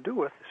have anything to do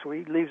with, so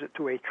he leaves it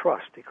to a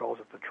trust. He calls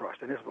it the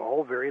trust. And it's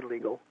all very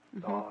legal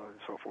and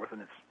so forth,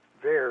 and it's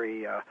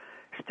very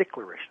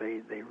sticklerish.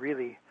 They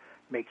really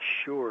make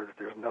sure that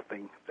there's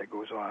nothing that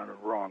goes on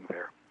wrong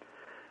there.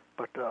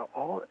 But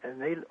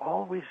they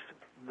always,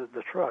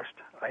 the trust,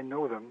 I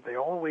know them, they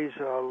always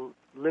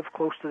live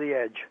close to the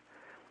edge.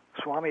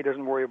 Swami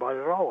doesn't worry about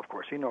it at all, of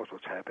course. He knows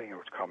what's happening and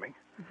what's coming.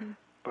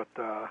 But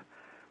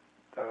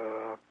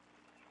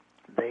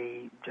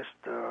they just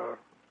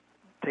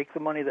take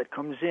the money that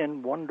comes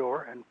in one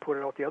door and put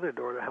it out the other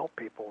door to help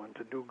people and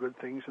to do good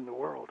things in the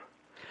world.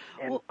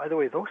 And by the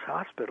way, those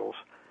hospitals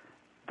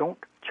don't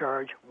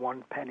charge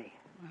 1 penny.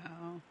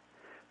 Wow.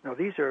 Now,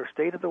 these are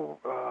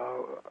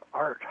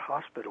state-of-the-art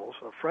hospitals.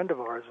 A friend of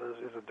ours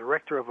is a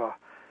director of a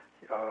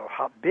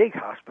big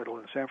hospital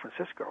in San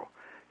Francisco.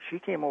 She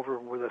came over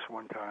with us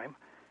one time,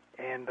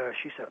 and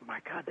she said, "My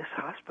God, this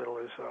hospital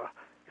is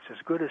it's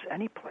as good as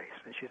any place."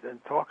 And she then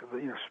talked of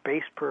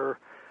space per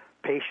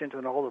patient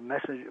and all the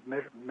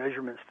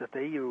measurements that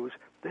they use.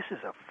 This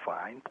is a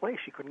fine place.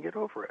 She couldn't get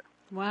over it.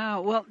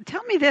 Wow. Well,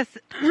 tell me this,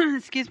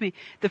 excuse me,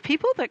 the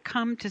people that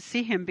come to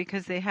see him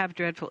because they have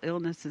dreadful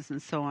illnesses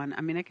and so on,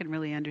 I mean, I can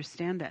really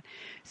understand that.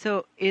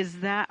 So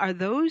are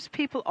those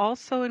people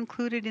also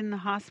included in the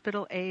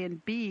hospital A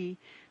and B?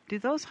 Do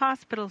those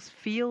hospitals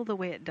feel the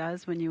way it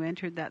does when you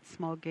entered that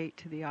small gate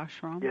to the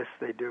ashram? Yes,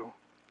 they do.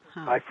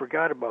 I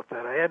forgot about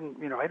that. I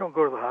don't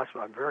go to the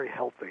hospital. I'm very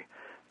healthy.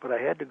 but I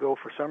had to go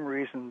for some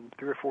reason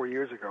 3 or 4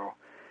 years ago.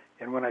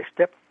 And when I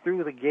stepped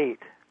through the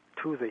gate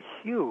to the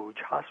huge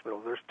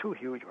hospital, there's two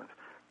huge ones,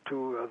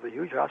 to the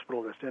huge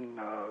hospital that's in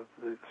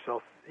the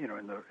south, in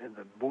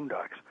the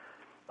boondocks,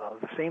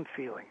 the same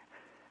feeling.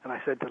 And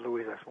I said to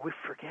Louise, we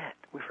forget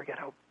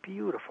how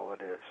beautiful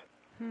it is.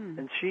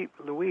 And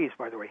Louise,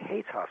 by the way,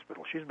 hates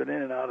hospitals. She's been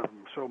in and out of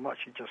them so much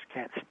she just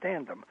can't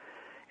stand them.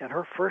 And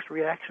her first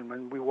reaction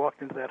when we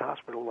walked into that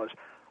hospital was,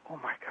 oh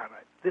my God,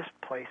 this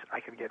place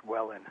I could get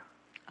well in.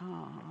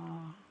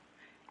 Oh.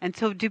 And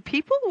so do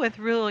people with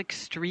real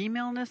extreme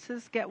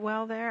illnesses get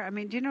well there? I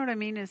mean, do you know what I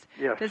mean?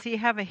 Yes. Does he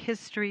have a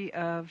history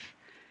of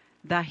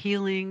the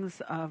healings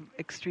of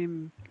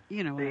extreme,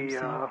 what I'm saying?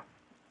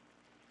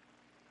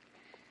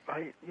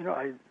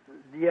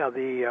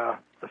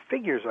 The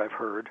figures I've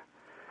heard,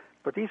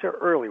 but these are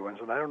early ones,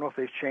 and I don't know if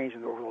they've changed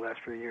over the last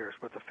few years,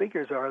 but the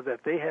figures are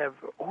that they have,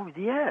 oh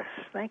yes,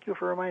 thank you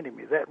for reminding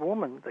me, that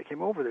woman that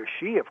came over there,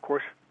 she, of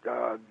course,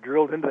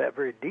 drilled into that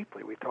very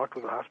deeply. We talked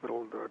with the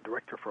hospital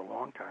director for a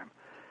long time.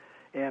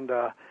 And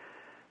the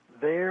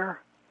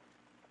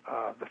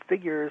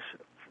figures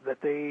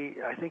that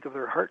I think of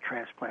their heart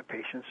transplant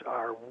patients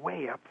are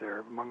way up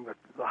there among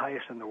the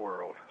highest in the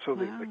world. So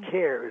the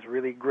care is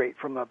really great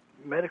from the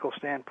medical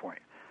standpoint.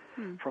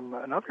 From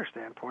another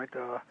standpoint,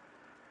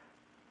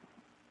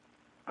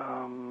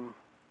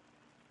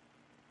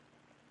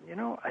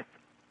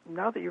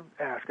 now that you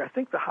ask, I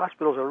think the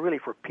hospitals are really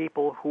for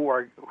people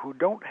who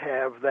don't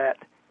have that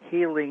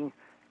healing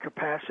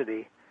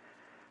capacity,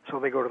 so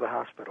they go to the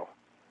hospital.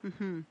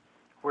 Mm-hmm.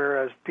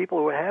 Whereas people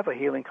who have a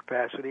healing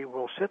capacity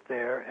will sit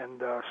there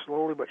and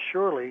slowly but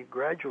surely,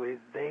 gradually,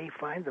 they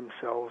find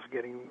themselves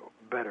getting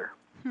better.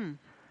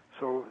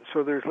 So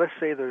there's, let's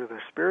say, there's the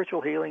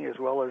spiritual healing as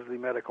well as the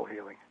medical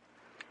healing.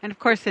 And of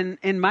course,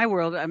 in my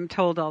world, I'm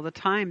told all the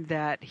time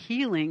that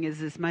healing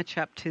is as much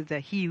up to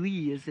the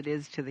healee as it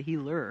is to the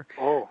healer.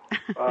 Oh,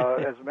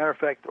 as a matter of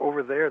fact,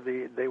 over there,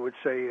 they would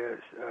say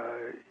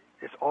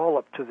it's all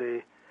up to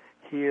the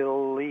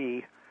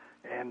healee,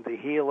 and the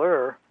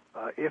healer,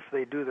 if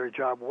they do their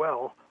job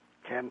well,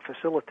 can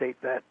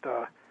facilitate that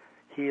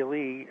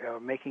healee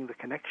making the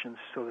connections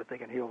so that they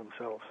can heal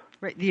themselves.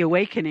 Right, the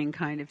awakening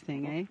kind of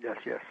thing, eh?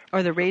 Yes.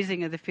 Or the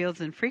raising of the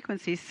fields and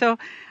frequencies. So,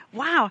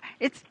 wow,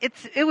 it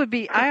would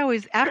be.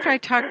 After I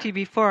talked to you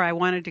before, I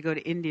wanted to go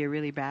to India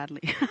really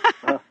badly.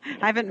 I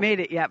haven't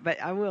made it yet,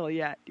 but I will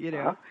yet.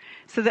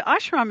 So the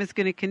ashram is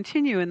going to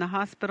continue, and the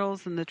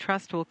hospitals and the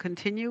trust will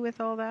continue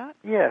with all that.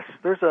 Yes,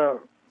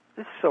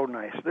 it's so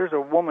nice. There's a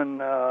woman,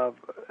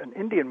 an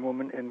Indian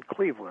woman in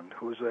Cleveland,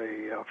 who's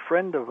a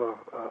friend of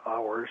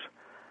ours.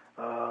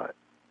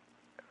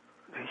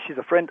 She's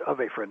a friend of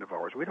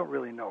ours. We don't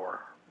really know her.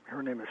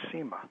 Her name is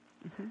Seema.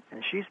 Mm-hmm.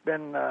 And she's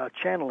been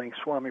channeling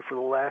Swami for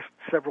the last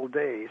several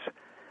days.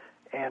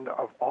 And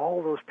of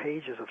all those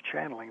pages of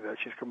channeling that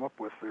she's come up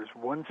with, there's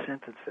one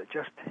sentence that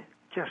just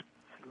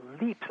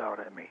leaps out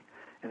at me.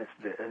 And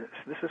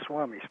this is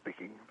Swami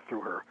speaking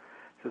through her.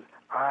 It says,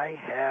 I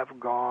have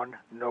gone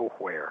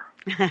nowhere.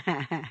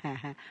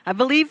 I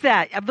believe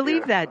that. I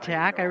believe that,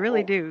 Jack. I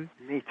really do.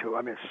 Me too.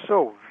 I mean, it's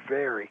so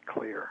very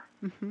clear.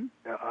 Mm-hmm.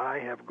 I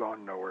have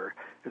gone nowhere.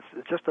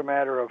 It's just a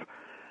matter of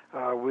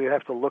we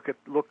have to look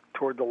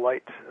toward the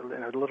light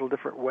in a little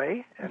different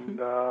way, and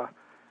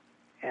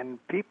and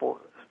people.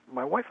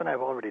 My wife and I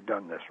have already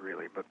done this,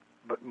 really, but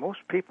most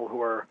people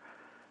who are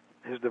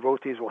his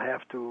devotees will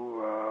have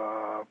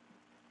to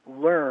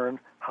learn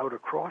how to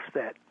cross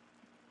that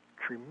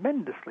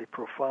tremendously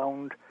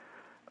profound,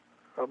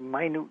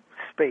 minute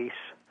space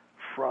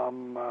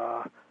from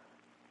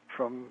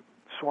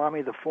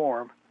Swami the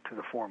form to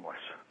the formless.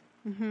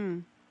 Mm-hmm.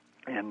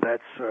 And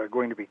that's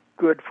going to be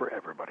good for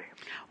everybody.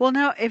 Well,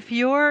 now, if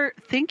you're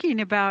thinking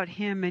about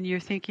him and you're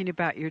thinking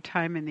about your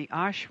time in the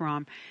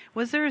ashram,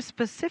 was there a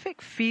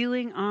specific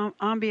feeling,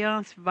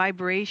 ambiance,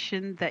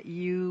 vibration that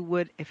you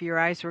would, if your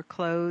eyes were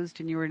closed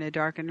and you were in a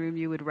darkened room,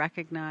 you would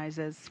recognize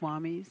as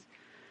Swami's?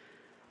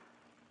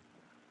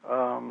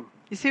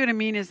 You see what I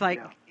mean? Is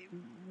like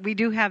we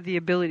do have the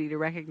ability to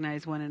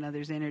recognize one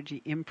another's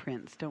energy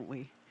imprints, don't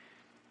we?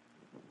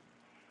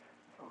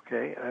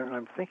 Okay, and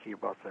I'm thinking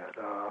about that.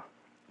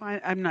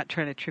 I'm not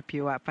trying to trip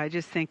you up. I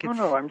just think it's...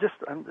 No, this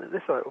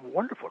is a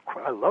wonderful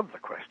question. I love the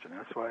question.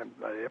 That's why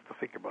I have to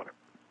think about it.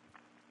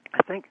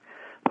 I think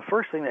the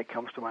first thing that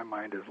comes to my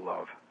mind is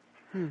love.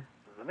 The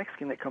next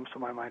thing that comes to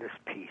my mind is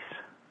peace.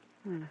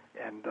 And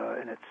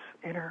it's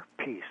inner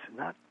peace,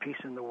 not peace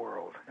in the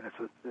world. And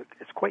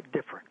it's quite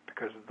different,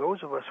 because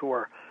those of us who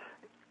are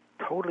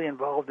totally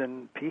involved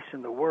in peace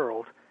in the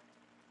world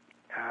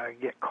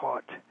get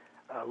caught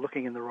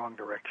looking in the wrong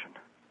direction.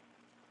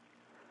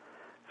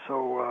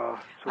 So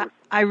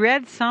I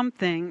read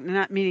something,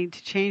 not meaning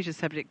to change the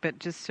subject, but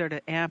just sort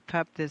of amp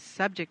up this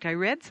subject. I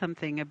read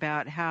something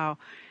about how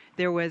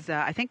there was,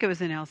 I think it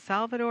was in El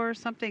Salvador or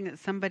something, that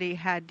somebody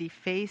had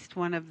defaced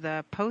one of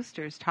the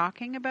posters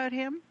talking about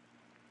him.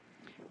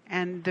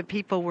 and the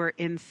people were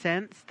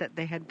incensed that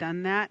they had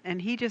done that,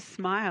 and he just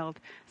smiled.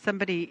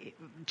 Somebody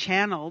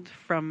channeled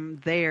from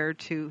there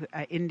to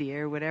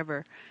India or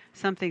whatever,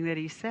 something that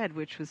he said,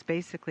 which was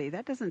basically,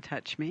 that doesn't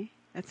touch me.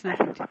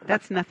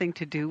 That's nothing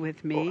to do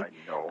with me. Oh, I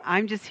know.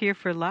 I'm just here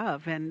for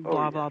love and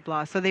blah, blah,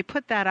 blah. So they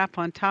put that up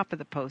on top of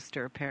the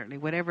poster, apparently.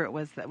 Whatever it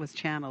was that was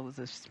channeled was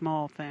a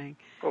small thing.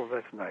 Oh,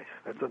 that's nice.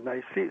 That's a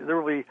nice... See, there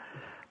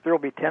will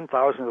be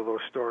 10,000 of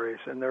those stories,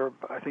 and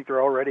I think there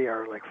already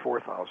are like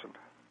 4,000.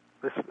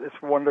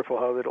 It's wonderful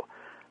how it'll...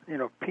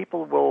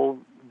 people will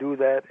do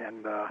that,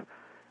 and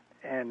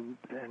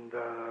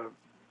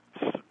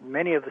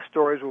many of the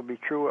stories will be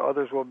true.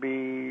 Others will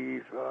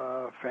be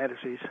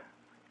fantasies.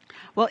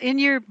 Well, in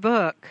your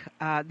book,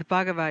 the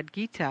Bhagavad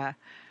Gita,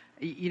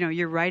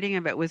 your writing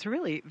of it was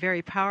really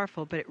very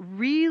powerful, but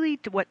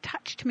what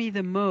touched me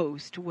the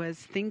most was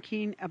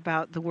thinking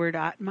about the word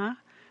Atma.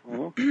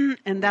 Mm-hmm.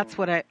 And that's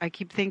what I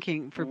keep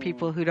thinking for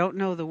people who don't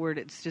know the word.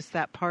 It's just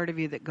that part of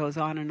you that goes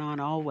on and on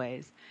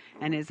always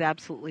and is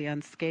absolutely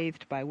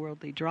unscathed by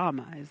worldly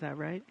drama. Is that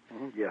right?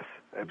 Yes,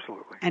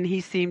 absolutely. And he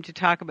seemed to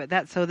talk about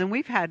that. So then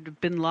we've had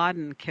bin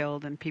Laden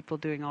killed and people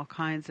doing all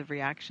kinds of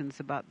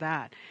reactions about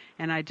that.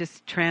 And I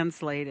just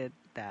translated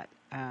that.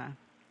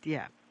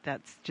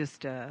 That's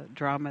just a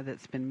drama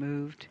that's been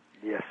moved.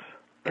 Yes,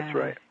 that's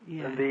right.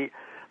 Yeah. And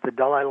the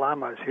Dalai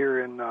Lama is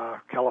here in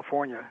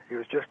California. He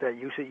was just at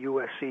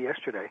USC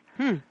yesterday.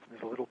 There's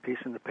a little piece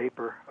in the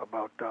paper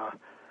about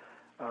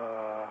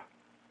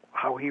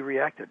how he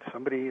reacted.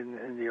 Somebody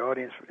in the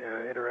audience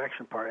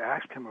interaction part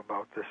asked him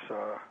about this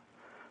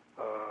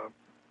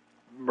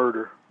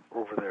murder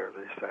over there,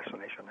 the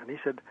assassination. And he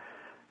said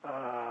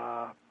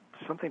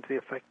something to the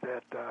effect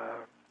that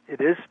it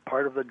is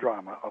part of the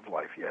drama of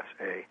life, yes,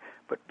 A.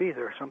 But B,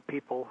 there are some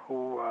people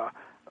who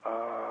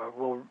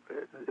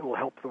will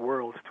help the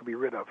world to be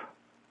rid of.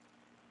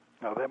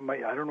 Now,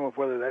 I don't know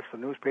whether that's the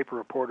newspaper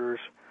reporter's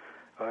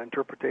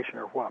interpretation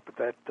or what, but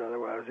that I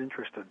was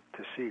interested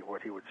to see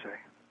what he would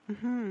say.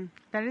 Mm-hmm.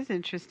 That is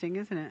interesting,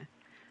 isn't it?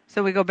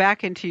 So we go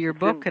back into your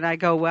book, and I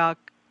go, well,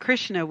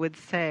 Krishna would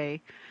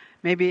say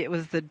maybe it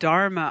was the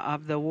dharma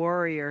of the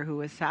warrior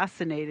who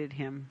assassinated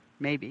him,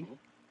 maybe.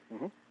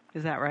 Mm-hmm.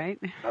 Is that right?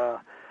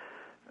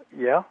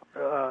 Yeah,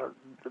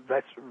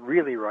 that's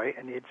really right.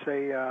 And he'd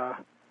say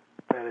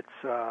that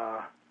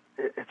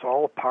it's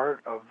all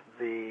part of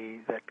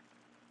that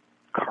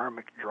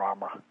karmic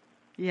drama.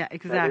 Yeah,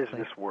 exactly.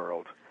 That is this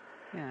world.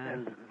 Yeah.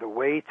 And the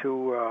way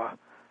to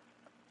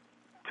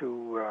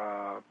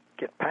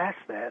get past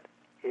that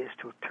is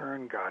to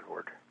turn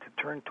Godward,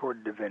 to turn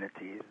toward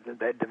divinity.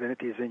 That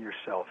divinity is in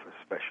yourself,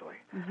 especially.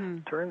 Mm-hmm.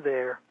 Turn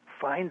there,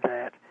 find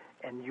that,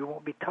 and you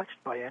won't be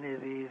touched by any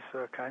of these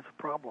kinds of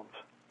problems.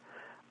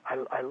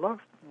 I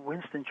love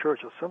Winston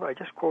Churchill. I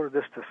just quoted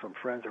this to some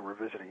friends that were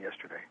visiting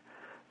yesterday.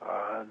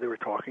 They were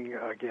talking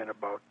again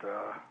about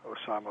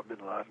Osama bin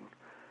Laden.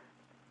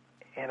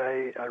 And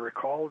I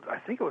recalled, I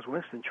think it was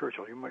Winston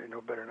Churchill, you might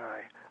know better than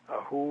I,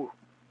 who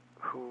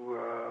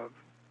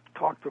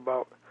talked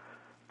about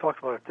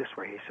it this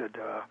way. He said,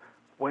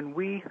 when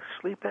we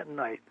sleep at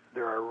night,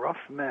 there are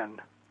rough men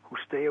who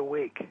stay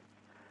awake,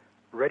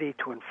 ready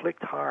to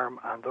inflict harm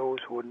on those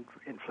who would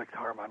inflict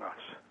harm on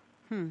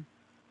us.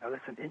 Now,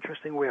 that's an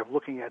interesting way of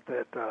looking at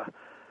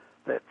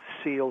that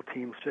SEAL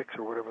Team 6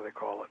 or whatever they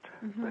call it,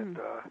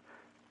 that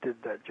did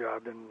that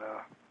job in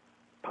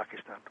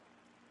Pakistan.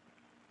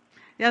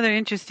 The other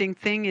interesting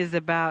thing is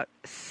about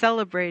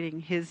celebrating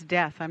his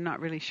death. I'm not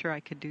really sure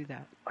I could do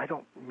that.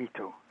 Me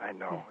too, I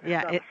know.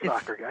 It's not a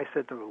soccer game. I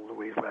said to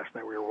Louise last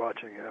night, we were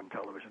watching it on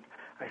television,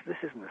 I said, this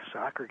isn't a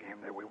soccer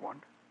game that we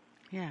won.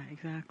 Yeah,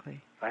 exactly.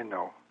 I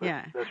know.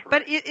 That's right.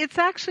 But it's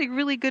actually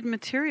really good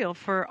material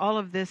for all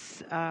of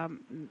this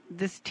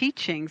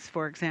teachings,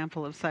 for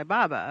example, of Sai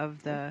Baba,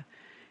 of the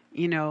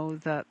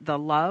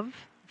love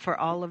for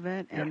all of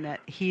it, and that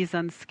he's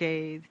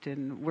unscathed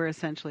and we're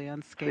essentially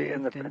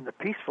unscathed. And the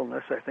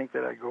peacefulness, I think,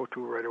 that I go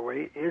to right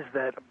away is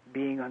that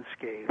being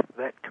unscathed,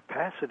 that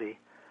capacity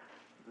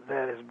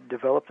that has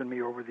developed in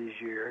me over these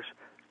years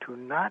to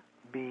not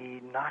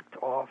be knocked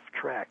off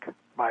track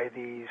by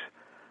these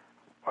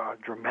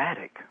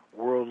dramatic,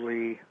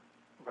 worldly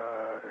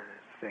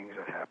things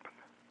that happen.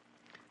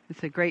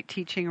 It's a great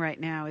teaching right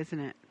now, isn't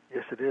it?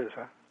 Yes, it is.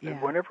 Huh? Yeah.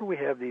 And whenever we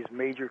have these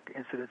major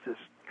incidents, it's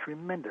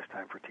tremendous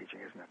time for teaching,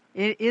 isn't it?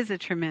 It is a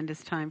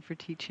tremendous time for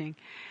teaching.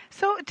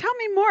 So tell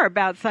me more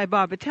about Sai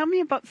Baba. Tell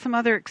me about some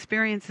other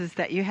experiences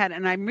that you had.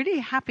 And I'm really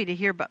happy to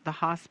hear about the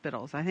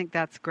hospitals. I think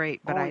that's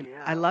great. But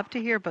I love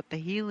to hear about the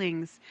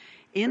healings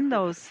in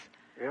those.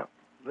 Yeah.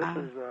 That's,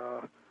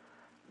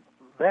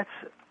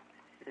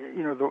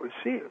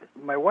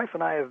 my wife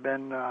and I have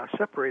been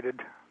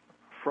separated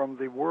from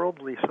the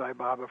worldly Sai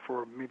Baba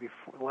for maybe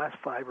the last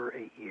 5 or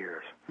 8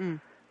 years.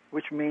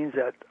 Which means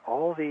that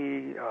all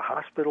the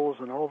hospitals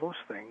and all those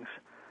things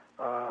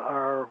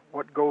are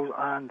what goes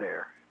on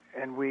there.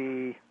 And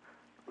we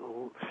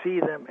see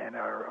them and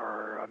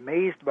are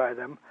amazed by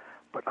them,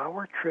 but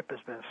our trip has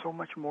been so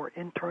much more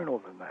internal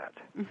than that.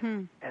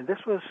 Mm-hmm. And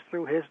this was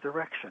through his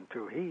direction,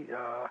 too.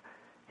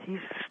 he's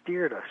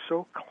steered us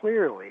so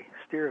clearly,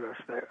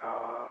 that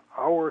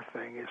our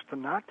thing is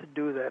not to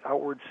do that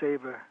outward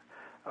seva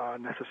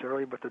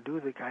necessarily, but to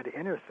do the kind of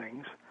inner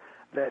things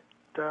that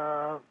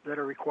are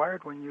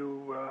required when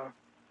you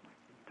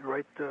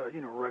write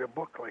a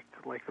book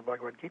like the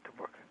Bhagavad Gita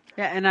book.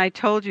 Yeah, and I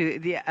told you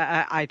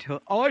I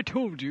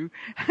told you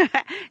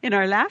in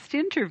our last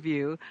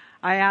interview.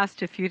 I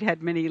asked if you'd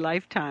had many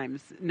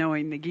lifetimes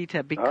knowing the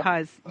Gita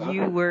because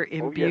you were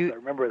imbued. Oh, yes, I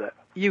remember that.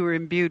 You were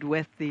imbued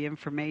with the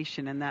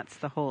information, and that's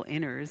the whole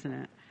inner, isn't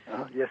it?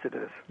 Yes, it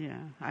is. Yeah,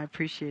 I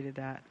appreciated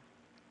that.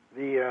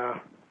 The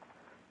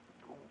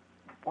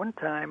one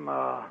time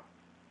when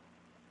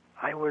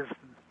I was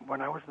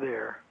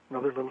there,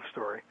 another little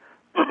story.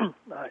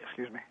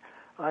 Excuse me.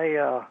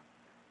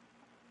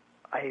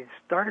 I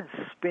started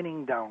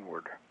spinning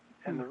downward,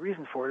 and the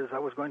reason for it is I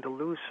was going to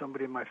lose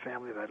somebody in my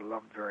family that I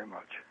loved very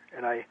much,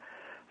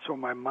 so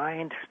my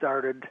mind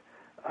started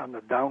on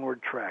the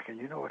downward track, and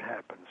you know what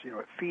happens. You know,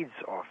 it feeds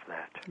off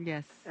that.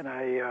 Yes. And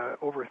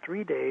over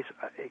 3 days,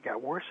 it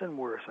got worse and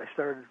worse. I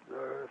started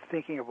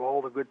thinking of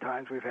all the good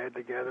times we've had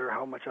together,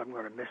 how much I'm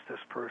going to miss this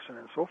person,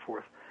 and so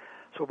forth.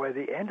 So by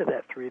the end of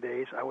that 3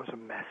 days, I was a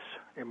mess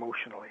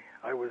emotionally.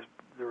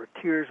 There were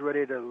tears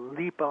ready to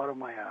leap out of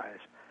my eyes.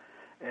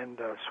 And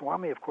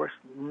Swami, of course,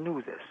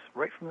 knew this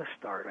right from the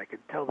start. I could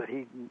tell that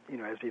he,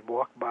 as he'd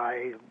walk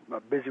by,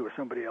 busy with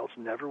somebody else,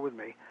 never with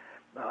me,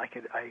 I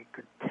could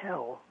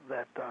tell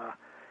that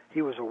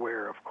he was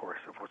aware, of course,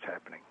 of what's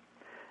happening.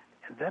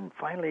 And then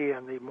finally,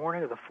 on the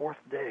morning of the fourth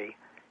day,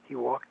 he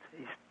walked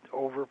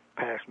over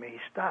past me. He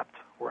stopped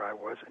where I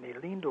was, and he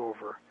leaned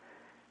over,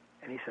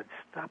 and he said,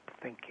 "Stop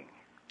thinking."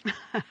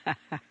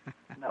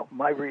 Now,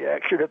 my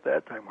reaction at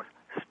that time was,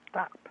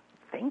 "Stop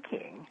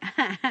thinking?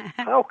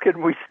 How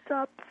can we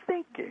stop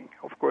thinking?"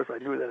 Of course, I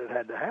knew that it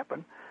had to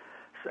happen,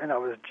 and I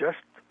was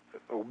just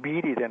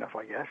obedient enough,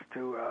 I guess,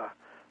 to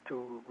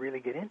really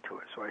get into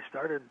it. So I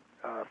started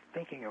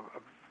thinking of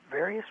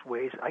various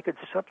ways I could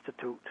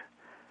substitute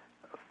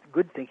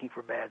good thinking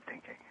for bad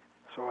thinking.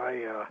 So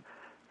I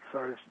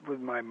started with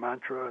my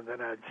mantra, and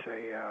then I'd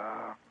say,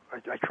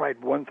 I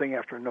tried one thing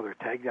after another,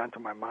 tagged onto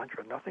my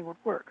mantra. Nothing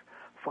would work.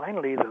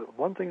 Finally, the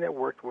one thing that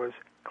worked was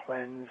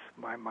cleanse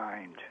my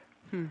mind.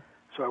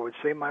 So I would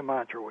say my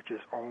mantra, which is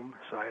Om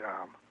Sai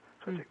Ram.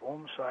 So I'd say,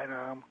 Om Sai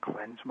Ram,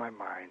 cleanse my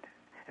mind.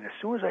 And as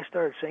soon as I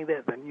started saying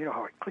that, then you know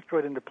how it clicked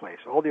right into place.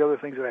 All the other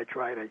things that I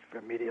tried, I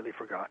immediately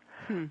forgot.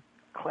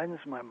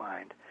 Cleanse my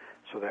mind.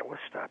 So that was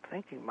stop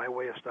thinking, my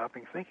way of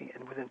stopping thinking.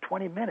 And within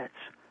 20 minutes,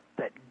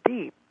 that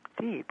deep,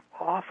 deep,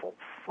 awful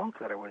funk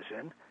that I was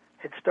in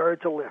had started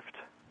to lift.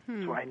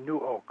 So I knew,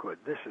 oh, good,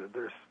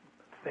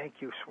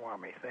 thank you,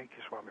 Swami. Thank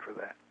you, Swami, for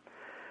that.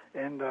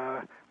 And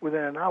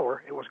within an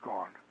hour, it was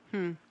gone.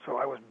 So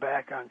I was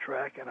back on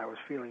track, and I was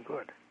feeling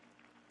good.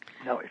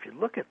 Now, if you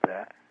look at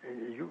that,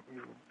 you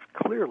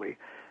clearly,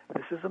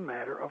 this is a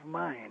matter of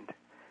mind.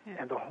 Yeah.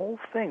 And the whole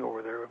thing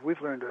over there, we've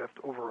learned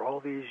over all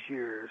these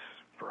years,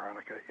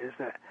 Veronica, is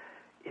that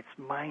it's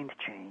mind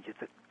change. As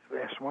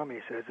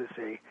Swami says, it's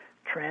a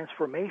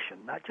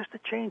transformation, not just a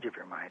change of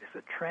your mind. It's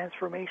a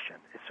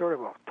transformation. It's sort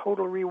of a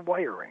total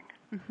rewiring.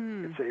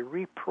 It's a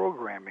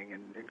reprogramming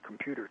in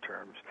computer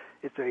terms.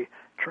 It's a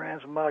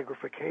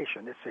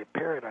transmogrification. It's a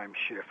paradigm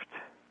shift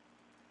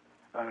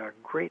on a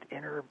great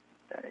inner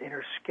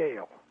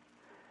scale.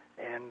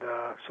 And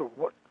so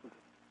what,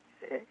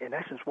 in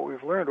essence, what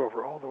we've learned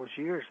over all those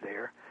years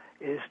there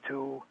is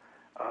to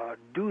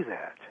do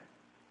that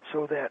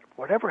so that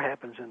whatever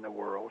happens in the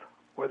world,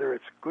 whether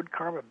it's good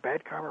karma,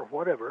 bad karma, or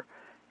whatever,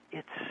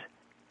 it's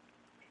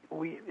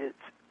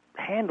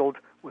handled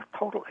with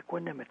total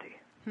equanimity.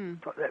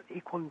 So that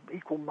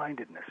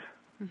equal-mindedness.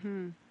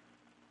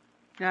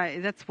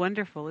 That's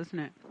wonderful, isn't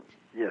it?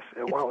 Yes.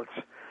 Well,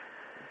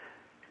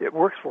 it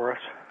works for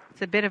us.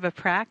 It's a bit of a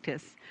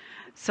practice.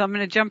 So I'm going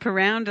to jump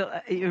around.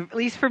 At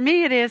least for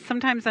me it is.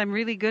 Sometimes I'm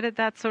really good at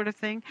that sort of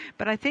thing.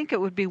 But I think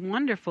it would be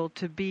wonderful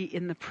to be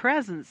in the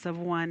presence of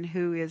one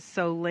who is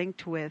so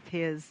linked with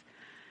his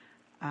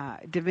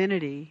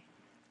divinity.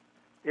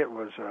 It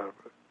would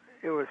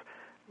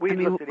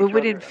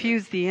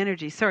infuse the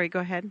energy. Sorry,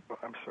 go ahead.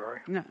 I'm sorry.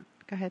 No,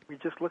 go ahead. We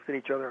just looked at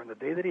each other on the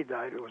day that he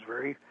died. It was a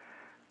very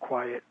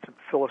quiet,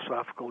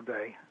 philosophical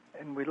day.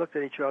 And we looked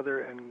at each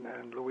other, and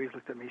Louise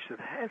looked at me and said,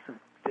 hasn't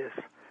this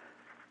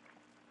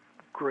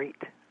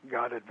great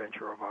God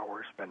adventure of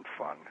ours been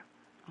fun?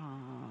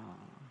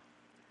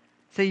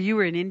 So you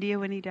were in India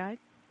when he died?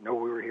 No,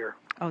 we were here.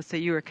 Oh, so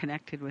you were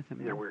connected with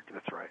him. Yeah,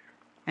 that's right.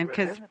 And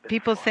because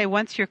people say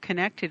once you're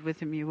connected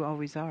with him, you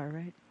always are,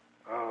 right?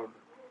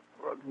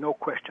 No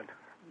question.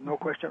 No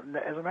question.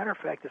 As a matter of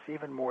fact, it's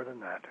even more than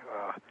that.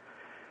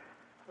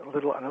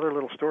 Another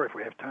little story if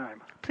we have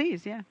time.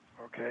 Please, yeah.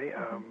 Okay.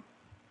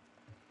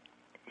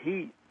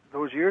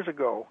 Those years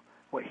ago,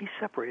 he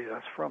separated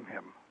us from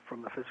him,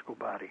 from the physical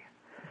body.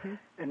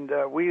 And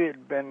we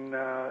had been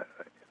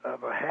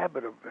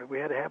we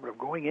had a habit of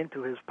going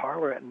into his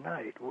parlor at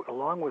night,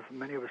 along with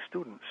many of his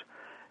students,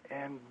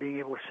 and being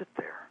able to sit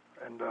there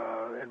and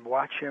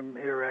watch him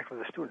interact with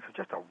the students. It's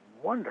just a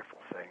wonderful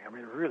thing. I I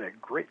mean, really a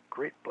great,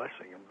 great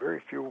blessing, and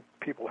very few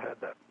people had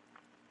that.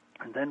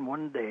 And then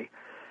one day,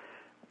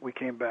 we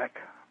came back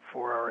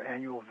for our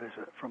annual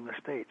visit from the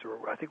States,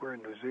 or I think we were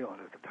in New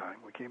Zealand at the time.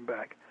 We came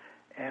back,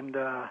 and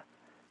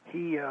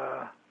he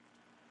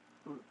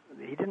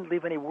didn't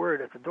leave any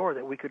word at the door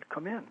that we could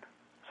come in.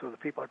 So the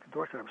people at the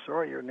door said, "I'm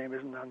sorry, your name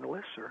isn't on the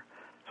list, sir."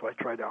 So I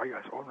tried to argue.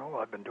 I said, "Oh, no,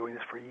 I've been doing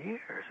this for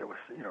years. It was,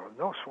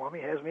 no,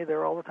 Swami has me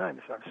there all the time."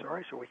 He said, "I'm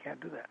sorry, so we can't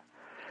do that."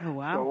 Oh,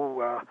 wow.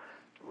 So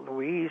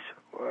Louise,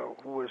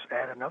 who was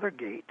at another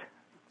gate,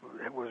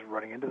 was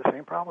running into the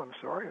same problem.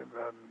 "Sorry,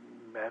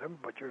 madam,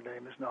 but your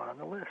name is not on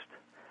the list."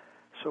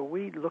 So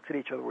we looked at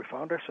each other. We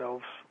found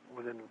ourselves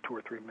within 2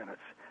 or 3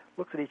 minutes.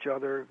 Looked at each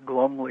other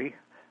glumly.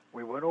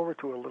 We went over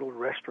to a little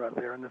restaurant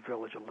there in the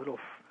village, a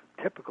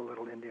typical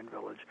little Indian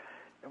village.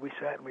 And we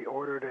sat and we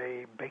ordered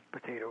a baked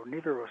potato.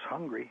 Neither of us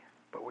hungry,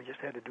 but we just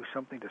had to do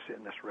something to sit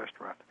in this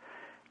restaurant.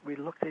 We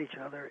looked at each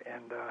other,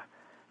 and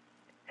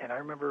I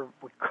remember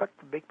we cut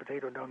the baked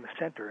potato down the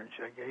center, and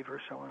I gave her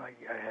some, and I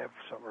have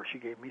some, or she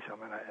gave me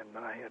some, and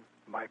then I had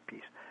my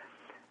piece.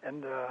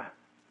 And I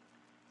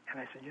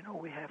said,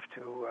 we have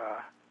to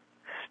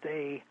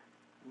stay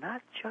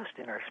not just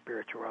in our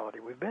spirituality.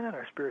 We've been in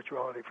our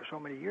spirituality for so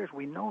many years.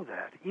 We know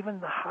that. Even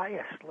the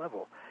highest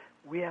level,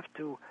 we have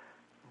to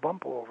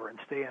bump over and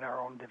stay in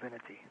our own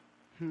divinity.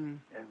 And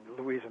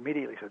Louise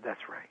immediately said,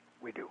 "That's right,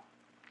 we do."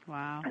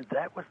 Wow. And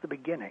that was the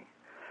beginning.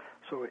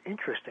 So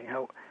interesting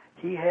how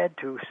he had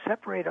to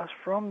separate us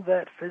from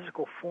that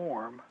physical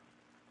form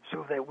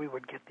so that we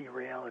would get the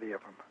reality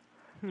of him.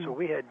 So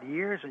we had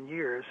years and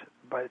years,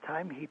 by the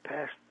time he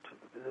passed,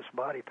 this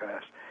body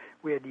passed,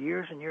 we had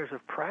years and years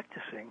of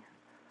practicing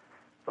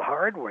the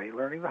hard way,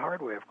 learning the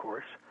hard way, of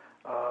course,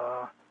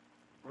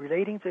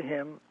 relating to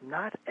him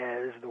not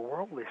as the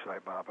worldly Sai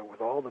Baba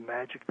with all the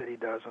magic that he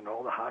does and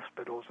all the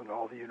hospitals and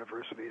all the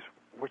universities,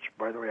 which,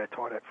 by the way, I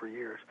taught at for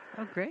years.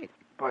 Oh, great.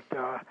 But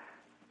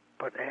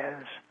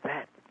as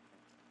that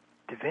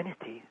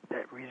divinity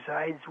that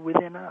resides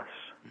within us.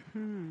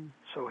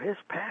 So his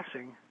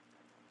passing,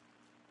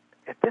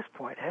 at this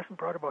point, hasn't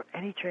brought about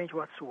any change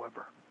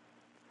whatsoever.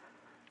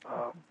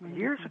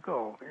 Years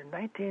ago, in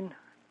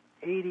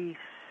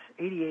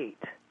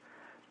 1988,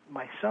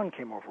 my son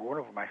came over. One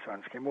of my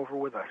sons came over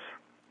with us,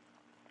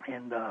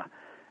 and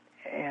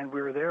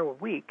we were there a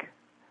week.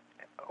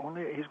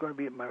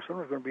 My son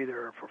was going to be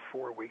there for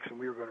 4 weeks, and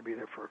we were going to be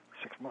there for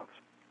 6 months.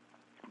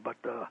 But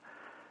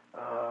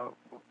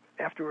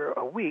after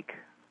a week,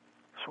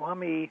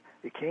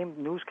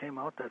 news came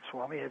out that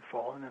Swami had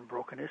fallen and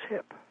broken his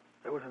hip.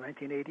 That was in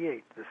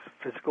 1988. This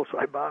physical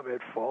Sai Baba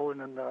had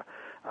fallen on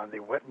the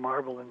wet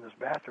marble in his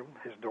bathroom.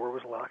 His door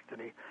was locked, and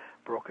he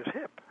broke his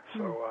hip.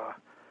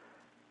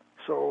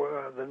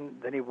 So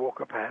then he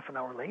woke up half an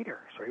hour later.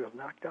 So he was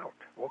knocked out.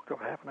 Woke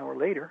up half an hour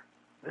later.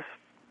 This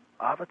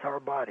avatar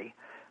body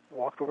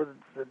walked over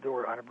the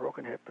door on a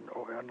broken hip and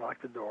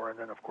unlocked the door, and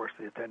then, of course,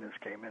 the attendants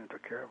came in and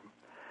took care of him.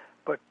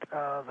 But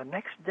the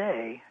next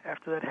day,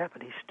 after that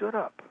happened, he stood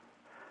up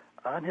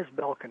on his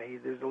balcony.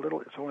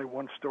 It's only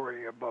one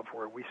story above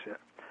where we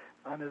sit,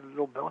 on his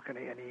little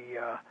balcony, and he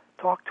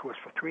talked to us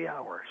for 3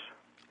 hours.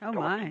 Oh,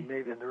 my. And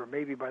there were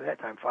maybe by that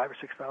time 5,000 or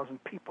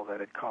 6,000 people that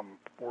had come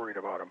worried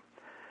about him.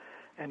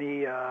 And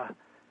he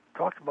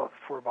talked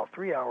for about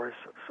 3 hours,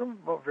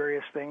 about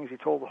various things. He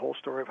told the whole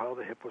story of how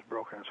the hip was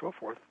broken and so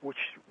forth, which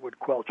would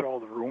quelch all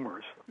the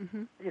rumors.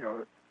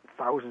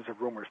 Thousands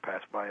of rumors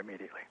passed by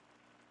immediately.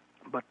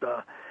 But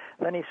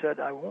then he said,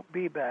 "I won't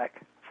be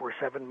back for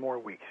 7 more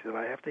weeks. He said,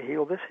 I have to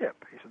heal this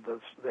hip." He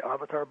said, the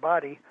avatar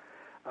body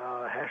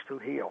has to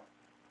heal.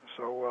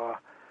 So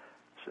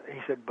he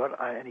said,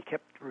 and he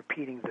kept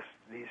repeating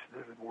these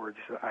words.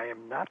 He said, "I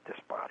am not this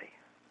body.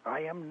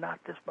 I am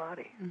not this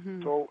body."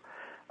 So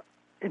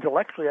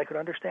intellectually, I could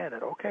understand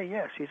it. Okay,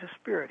 yes, he's a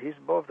spirit. He's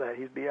above that.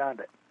 He's beyond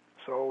it.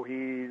 So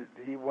he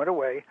went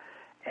away,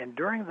 and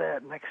during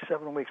that next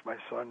 7 weeks, my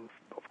son,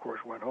 of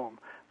course, went home.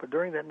 But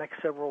during that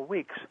next several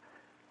weeks,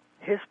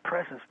 his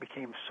presence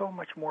became so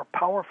much more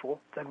powerful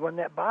than when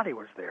that body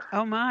was there.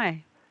 Oh,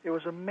 my. It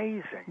was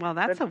amazing. Well,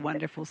 that's a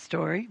wonderful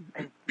story.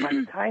 And by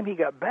the time he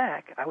got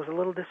back, I was a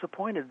little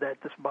disappointed that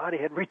this body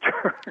had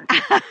returned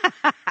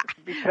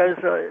because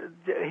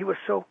he was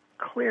so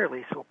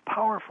clearly, so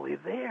powerfully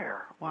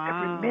there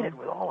every minute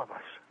with all of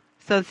us.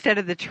 So instead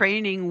of the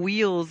training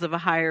wheels of a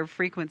higher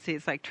frequency,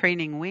 it's like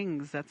training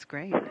wings. That's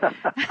great.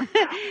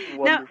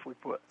 Wonderfully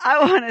put. I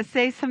want to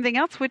say something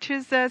else, which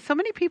is so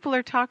many people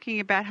are talking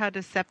about how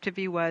deceptive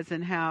he was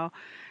and how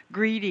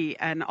greedy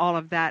and all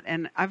of that.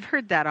 And I've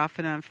heard that off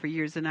and on for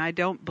years, and I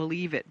don't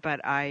believe it, but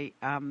I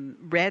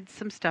read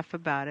some stuff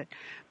about it.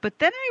 But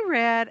then I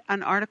read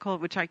an article,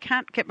 which I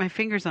can't get my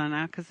fingers on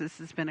now because this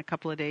has been a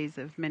couple of days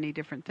of many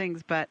different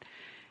things, but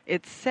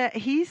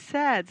he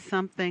said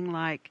something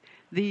like,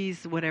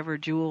 these whatever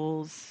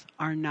jewels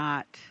are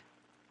not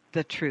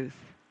the truth.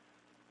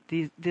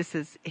 He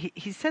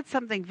said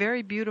something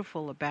very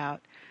beautiful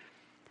about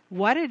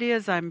what it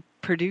is I'm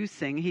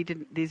producing.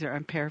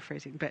 I'm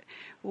paraphrasing, but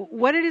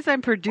what it is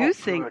I'm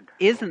producing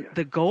isn't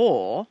the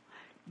goal.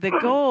 the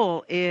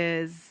goal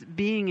is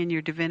being in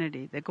your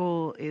divinity. The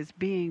goal is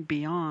being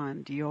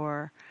beyond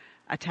your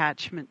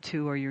attachment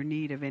to or your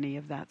need of any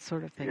of that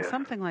sort of thing. Yes.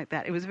 Something like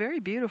that. It was very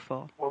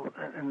beautiful. Well,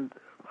 and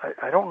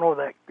I don't know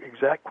that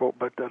exact quote,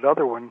 but that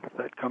other one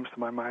that comes to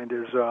my mind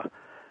is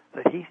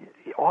that he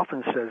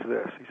often says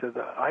this. He says,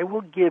 I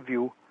will give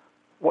you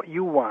what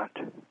you want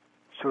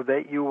so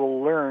that you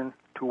will learn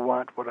to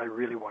want what I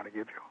really want to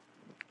give you.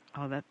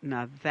 Oh, that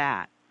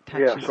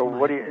touches yeah, so my...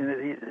 what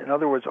in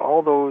other words,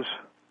 all those,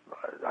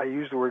 I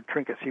use the word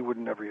trinkets, he would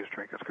never use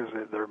trinkets because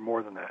they're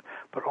more than that,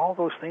 but all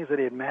those things that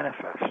he had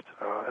manifest,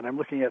 and I'm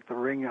looking at the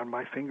ring on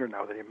my finger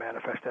now that he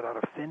manifested out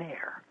of thin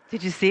air.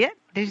 Did you see it?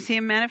 Did you see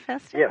him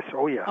manifest it? Yes,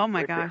 oh yeah. Oh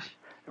my right gosh.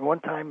 There. And one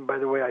time, by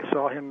the way, I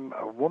saw him,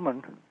 a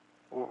woman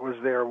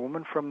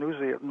from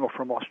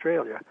from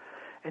Australia,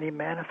 and he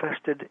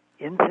manifested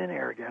in thin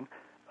air again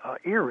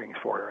earrings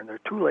for her, and they're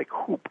two like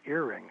hoop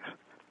earrings.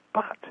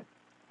 But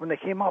when they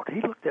came out,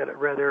 he looked at it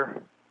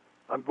rather,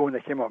 when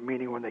they came out,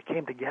 meaning when they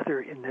came together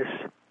in this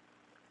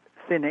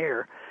thin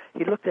air,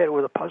 he looked at it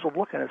with a puzzled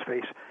look on his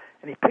face,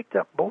 and he picked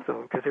up both of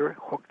them because they were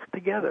hooked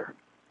together.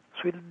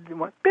 So he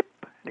went, beep,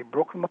 and he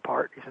broke them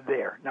apart. He said,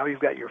 there, now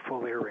you've got your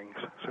full earrings.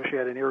 So she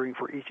had an earring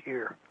for each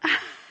ear.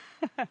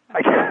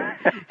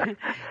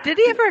 Did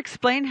he ever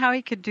explain how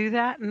he could do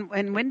that?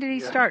 And when did he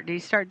start? Did he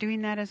start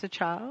doing that as a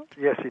child?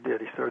 Yes, he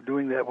did. He started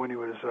doing that when he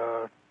was,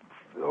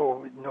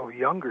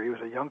 younger. He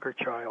was a younger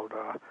child.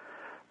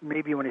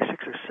 Maybe when he was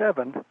 6 or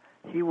 7,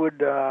 he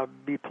would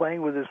be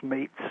playing with his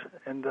mates,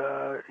 and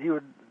he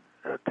would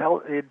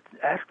he'd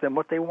ask them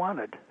what they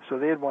wanted. So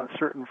they'd want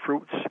certain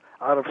fruits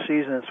out of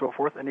season and so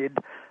forth, and he'd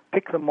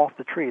pick them off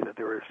the tree that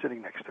they were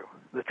sitting next to.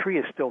 The tree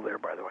is still there,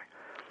 by the way.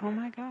 Oh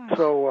my gosh.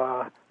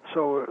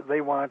 So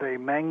they want a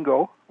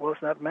mango. Well,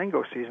 it's not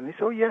mango season. He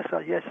said, oh, yes.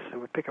 He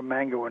would pick a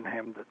mango and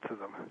hand it to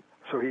them.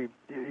 So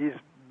he's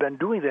been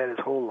doing that his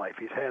whole life.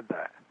 He's had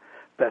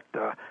that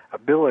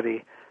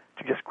ability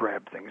to just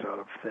grab things out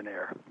of thin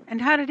air.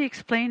 And how did he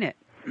explain it?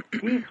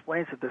 He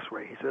explains it this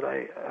way. He said,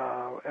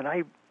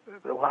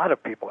 a lot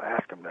of people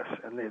asked him this,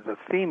 and the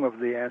theme of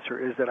the answer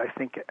is that I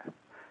think it.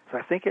 So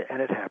I think it,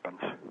 and it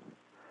happens.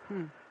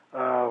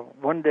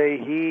 One day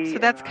he... So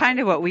that's kind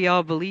of what we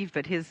all believe,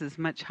 but his is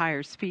much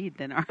higher speed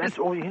than ours.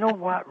 You know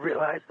what?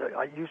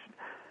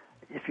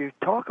 If you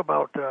talk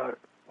about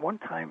one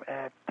time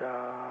at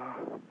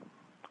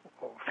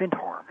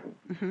Findhorn,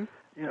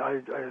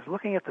 I was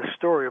looking at the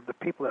story of the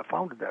people that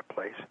founded that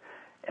place,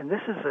 and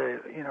this is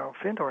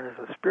Findhorn is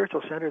a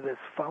spiritual center that's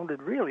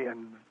founded really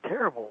in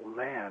terrible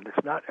land.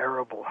 It's not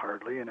arable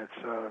hardly, and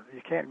it's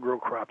you can't grow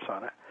crops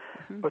on it.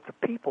 But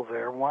the people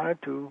there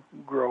wanted to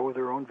grow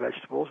their own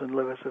vegetables and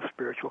live as a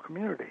spiritual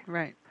community.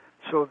 Right.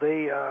 So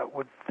they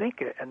would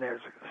think it, and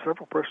there's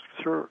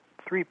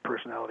three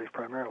personalities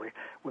primarily,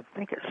 would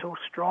think it so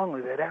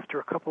strongly that after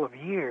a couple of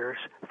years,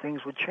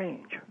 things would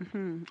change.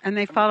 And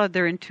they followed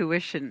their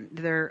intuition,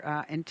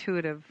 their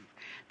intuitive...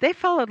 They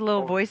followed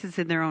little voices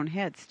in their own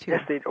heads, too.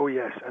 Yes,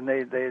 and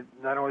they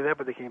not only that,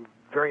 but they became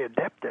very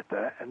adept at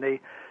that. And they,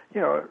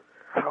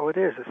 how it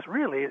is, it's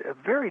really a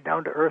very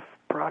down-to-earth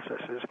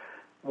process.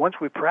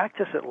 Once we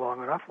practice it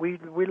long enough, we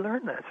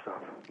learn that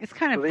stuff. It's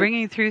kind of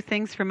bringing through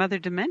things from other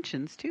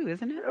dimensions, too,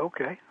 isn't it?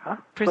 Okay, huh?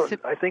 So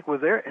I think in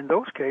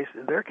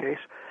their case,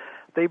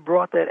 they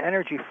brought that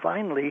energy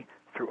finally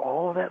through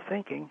all of that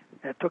thinking.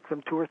 And it took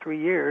them 2 or 3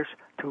 years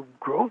to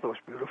grow those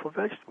beautiful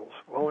vegetables.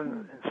 Well,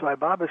 in Sai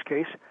Baba's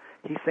case,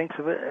 he thinks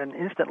of it, and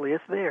instantly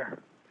it's there.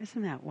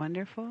 Isn't that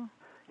wonderful?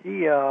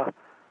 He,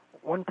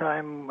 one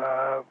time...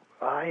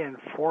 I and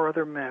 4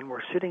 other men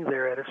were sitting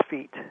there at his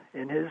feet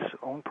in his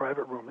own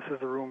private room. This is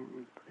the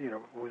room,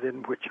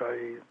 within which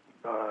I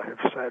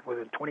have sat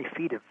within 20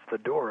 feet of the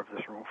door of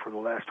this room for the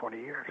last 20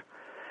 years.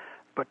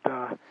 But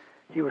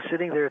he was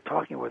sitting there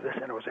talking with us,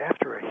 and it was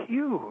after a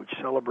huge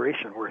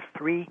celebration where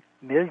 3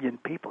 million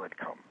people had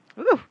come.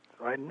 Ooh.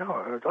 I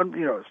know,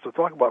 so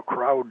talk about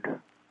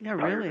crowd. Yeah,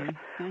 really.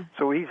 Yeah.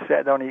 So he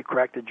sat down and he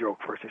cracked a joke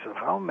first. He said,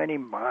 how many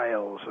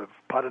miles of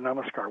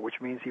Padanamaskar, which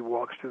means he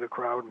walks through the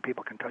crowd and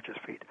people can touch his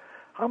feet,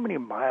 how many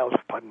miles of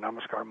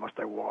Padanamaskar must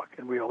I walk?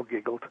 And we all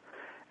giggled.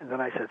 And then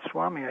I said,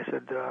 Swami, and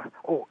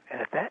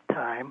at that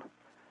time,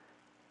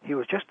 he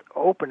was just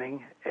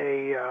opening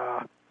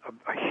a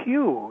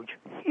huge,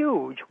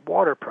 huge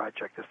water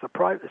project. It's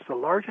the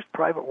largest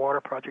private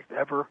water project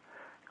ever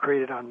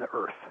created on the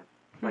earth.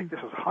 Like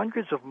this is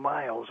hundreds of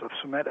miles of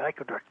cement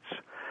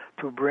aqueducts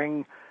to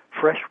bring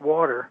fresh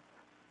water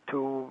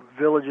to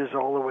villages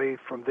all the way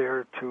from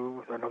there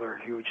to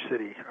another huge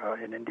city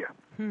in India.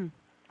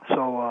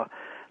 So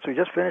he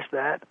just finished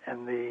that,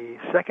 and the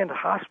second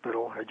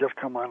hospital had just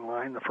come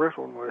online. The first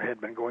one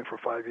had been going for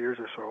 5 years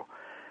or so,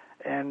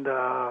 and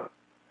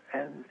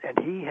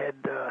he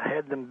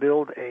had them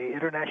build a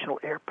international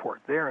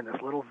airport there in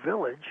this little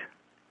village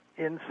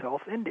in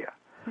South India.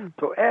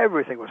 So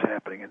everything was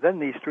happening, and then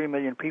these 3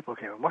 million people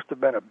came. It must have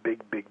been a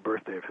big, big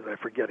birthday, because I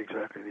forget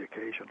exactly the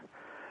occasion.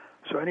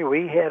 So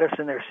anyway, he had us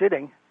in there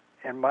sitting,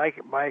 and my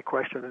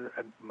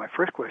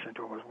first question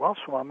to him was, well,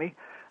 Swami,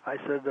 I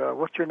said,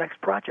 what's your next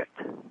project?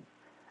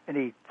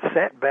 and he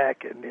sat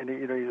back, and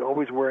he's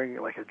always wearing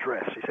like a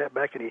dress. He sat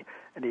back and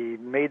he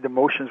made the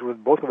motions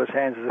with both of his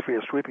hands as if he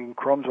was sweeping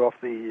crumbs off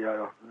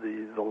the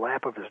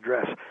lap of his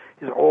dress.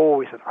 He said,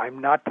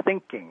 "I'm not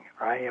thinking.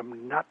 I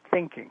am not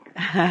thinking."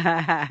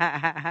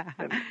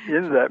 And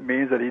in that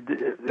means that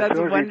as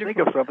soon as he think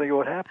of something, it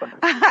would happen.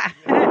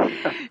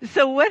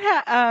 So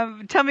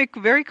tell me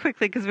very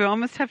quickly, because we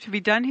almost have to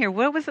be done here.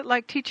 What was it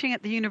like teaching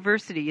at the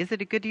university? Is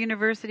it a good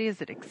university? Is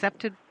it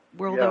accepted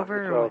world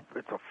over?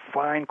 It's a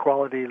fine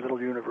quality little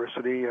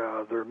university.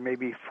 There are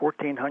maybe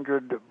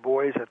 1,400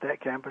 boys at that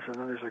campus, and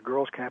then there's a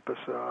girls' campus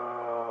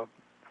 12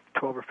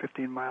 or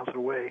 15 miles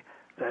away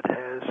that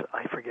has,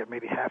 I forget,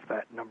 maybe half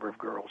that number of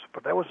girls.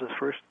 But that was his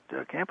first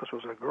campus,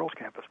 was a girls'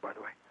 campus, by the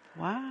way.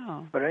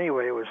 Wow. But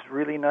anyway, it was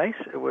really nice.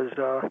 It was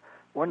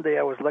one day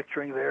I was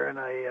lecturing there, and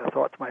I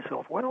thought to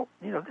myself, well,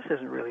 this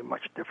isn't really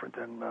much different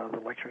than the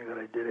lecturing that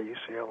I did at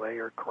UCLA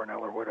or Cornell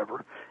or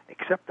whatever,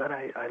 except that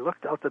I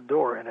looked out the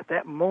door, and at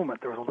that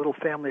moment there was a little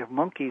family of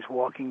monkeys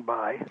walking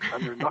by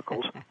on their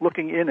knuckles,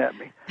 looking in at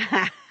me.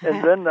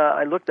 And then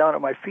I looked down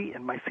at my feet,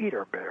 and my feet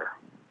are bare.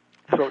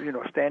 So,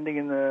 standing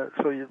in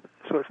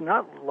so it's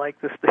not like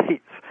the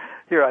States.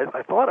 Here,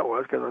 I thought it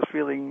was because I was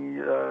feeling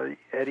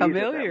at ease at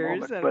that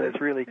moment, but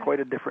it's really quite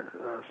a different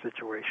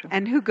situation.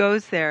 And who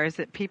goes there? Is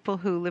it people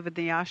who live in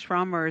the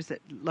ashram, or is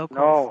it locals?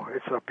 No,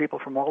 it's people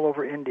from all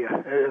over India.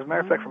 As a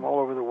matter of fact, from all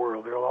over the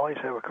world. They'll always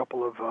have a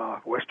couple of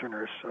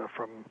Westerners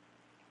from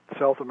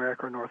South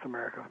America or North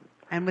America.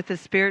 And with a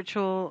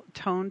spiritual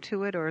tone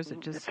to it, or is it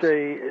just?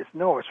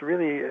 It's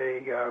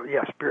really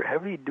a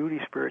heavy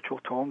duty spiritual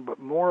tone, but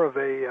more of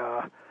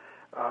a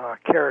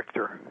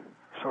character.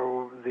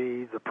 So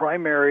the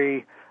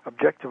primary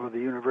objective of the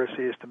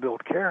university is to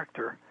build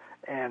character,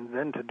 and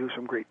then to do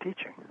some great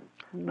teaching.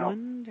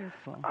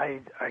 Wonderful. Now,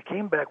 I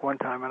came back one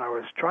time, and I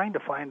was trying to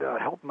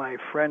help my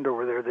friend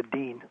over there, the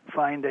dean,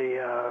 find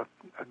a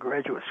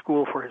graduate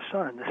school for his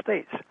son in the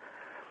States.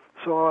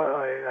 So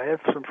I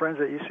have some friends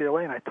at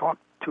UCLA, and I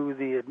talked to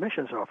the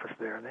admissions office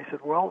there, and they said,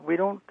 well, we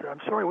don't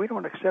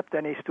accept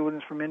any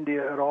students from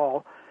India at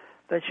all.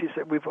 Then she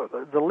said,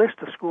 the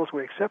list of schools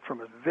we accept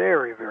from is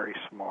very, very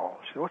small.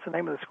 She said, what's the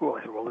name of the school?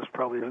 I said, well, this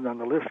probably isn't on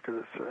the list,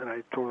 and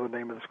I told her the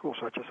name of the school,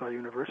 such and such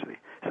university.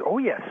 She said, oh,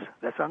 yes,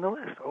 that's on the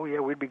list. Oh, yeah,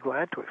 we'd be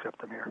glad to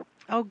accept them here.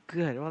 Oh,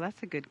 good. Well,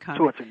 that's a good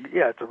comment. So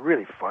it's a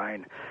really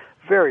fine,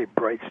 very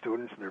bright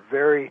students. They're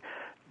very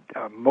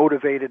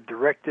motivated,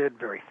 directed,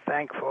 very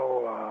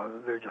thankful.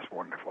 They're just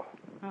wonderful.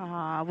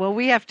 Well,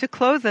 we have to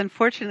close,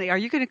 unfortunately. Are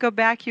you going to go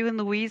back, you and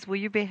Louise? Will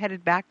you be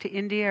headed back to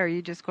India, or are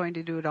you just going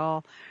to do it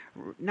all,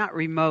 not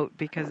remote,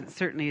 because it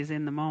certainly is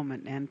in the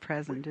moment and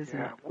present, isn't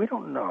it? We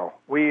don't know.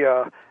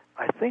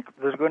 I think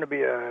there's going to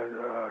be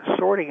a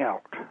sorting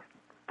out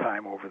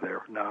time over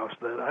there now,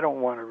 so that I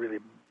don't want to really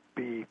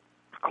be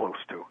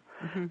close to.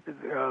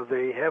 Mm-hmm.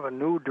 They have a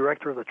new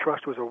director of the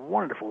trust, who's a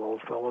wonderful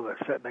old fellow that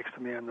sat next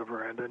to me on the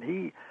veranda, and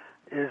he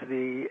is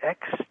the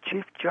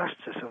ex-Chief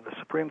Justice of the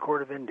Supreme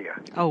Court of India.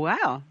 Oh,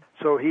 wow.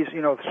 So he's,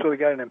 we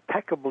got an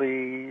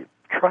impeccably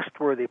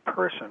trustworthy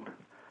person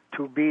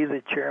to be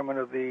the chairman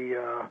of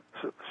the,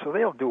 so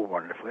they'll do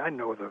wonderfully. I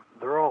know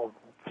they're all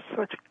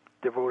such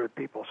devoted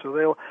people, so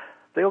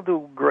they'll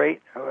do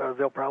great.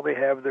 They'll probably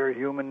have their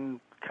human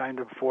kind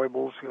of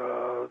foibles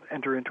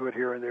enter into it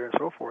here and there and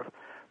so forth.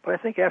 But I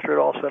think after it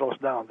all settles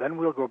down, then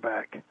we'll go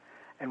back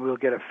and we'll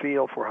get a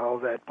feel for how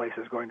that place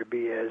is going to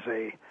be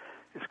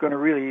it's going to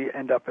really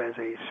end up as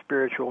a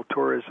spiritual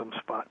tourism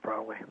spot,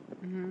 probably.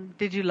 Mm-hmm.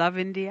 Did you love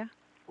India?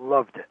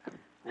 Loved it.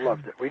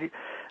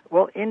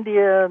 Well,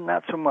 India,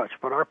 not so much,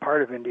 but our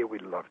part of India, we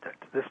loved it.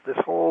 This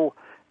whole,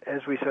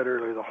 as we said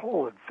earlier, the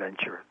whole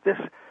adventure, this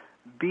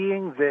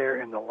being there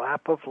in the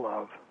lap of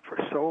love for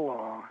so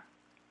long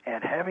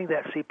and having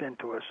that seep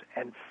into us,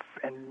 and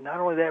not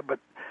only that, but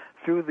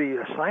through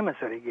the assignments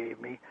that he gave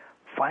me,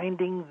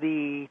 finding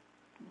the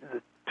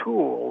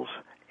tools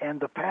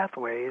and the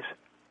pathways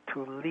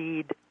to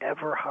lead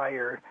ever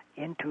higher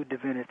into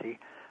divinity.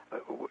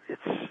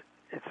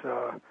 It's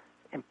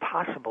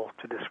impossible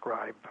to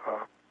describe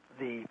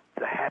the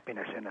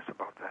happiness in us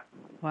about that.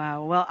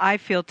 Wow. Well, I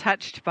feel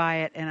touched by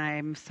it, and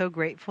I'm so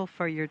grateful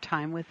for your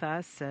time with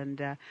us,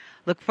 and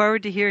look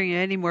forward to hearing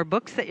any more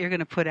books that you're going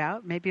to put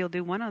out. Maybe you'll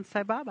do one on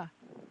Sai Baba.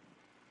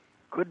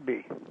 Could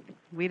be.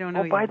 We don't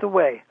know yet. By the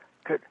way,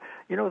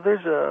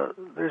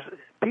 there's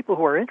people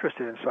who are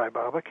interested in Sai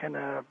Baba can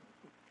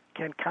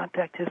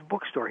contact his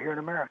bookstore here in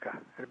America.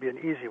 It'd be an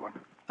easy one.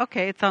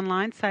 Okay, it's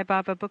online, Sai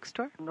Baba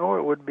Bookstore? No,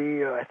 it would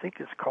be, I think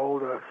it's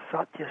called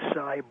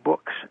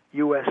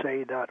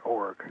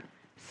SatyaSaiBooksUSA.org.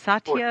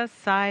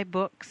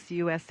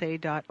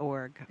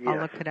 SatyaSaiBooksUSA.org. Yes. I'll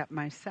look it up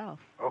myself.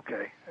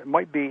 Okay. It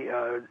might be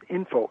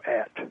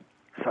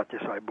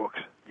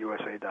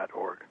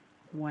info@SatyaSaiBooksUSA.org.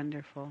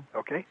 Wonderful.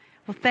 Okay.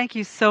 Well, thank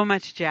you so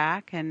much,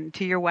 Jack, and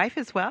to your wife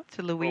as well,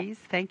 to Louise.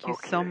 Thank you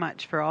so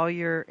much for all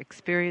your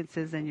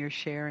experiences and your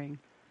sharing.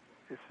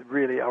 It's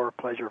really our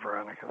pleasure,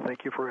 Veronica.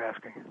 Thank you for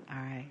asking. All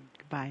right.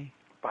 Goodbye.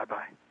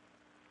 Bye-bye.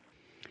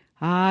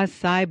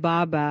 Sai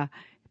Baba.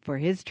 for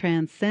his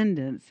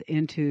transcendence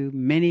into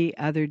many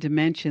other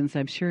dimensions.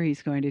 I'm sure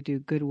he's going to do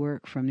good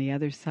work from the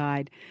other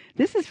side.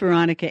 This is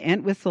Veronica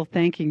Entwistle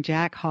thanking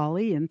Jack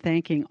Hawley and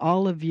thanking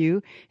all of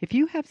you. If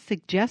you have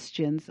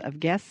suggestions of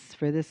guests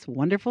for this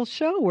wonderful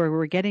show where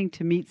we're getting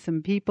to meet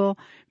some people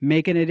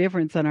making a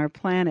difference on our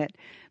planet,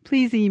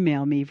 please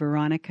email me,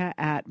 Veronica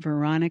at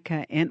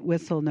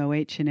VeronicaEntwistle, no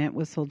H in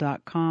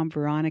Entwistle.com,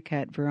 Veronica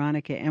at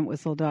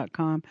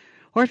VeronicaEntwistle.com.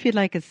 Or if you'd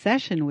like a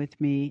session with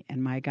me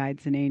and my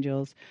guides and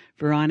angels,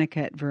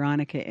 Veronica at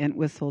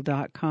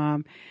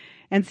VeronicaEntwistle.com.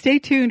 And stay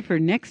tuned for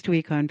next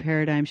week on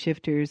Paradigm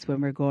Shifters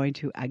when we're going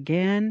to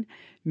again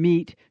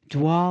meet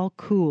Dwal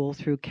Kul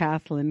through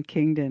Kathleen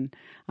Kingdon.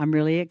 I'm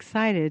really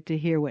excited to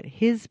hear what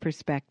his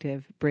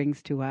perspective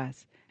brings to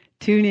us.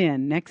 Tune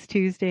in next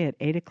Tuesday at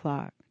 8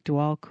 o'clock.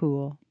 Dwal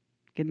Kul.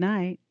 Good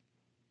night.